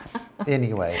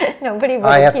anyway, Nobody would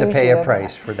I have to accuse pay you a of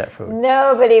price that. for that food.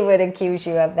 Nobody would accuse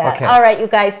you of that. Okay. All right, you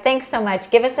guys, thanks so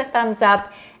much. Give us a thumbs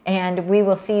up, and we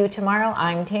will see you tomorrow.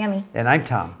 I'm Tammy. And I'm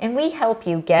Tom. And we help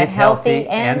you get healthy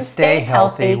and stay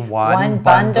healthy, one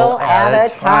bundle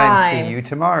at a time. See you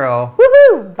tomorrow.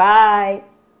 Woohoo! Bye.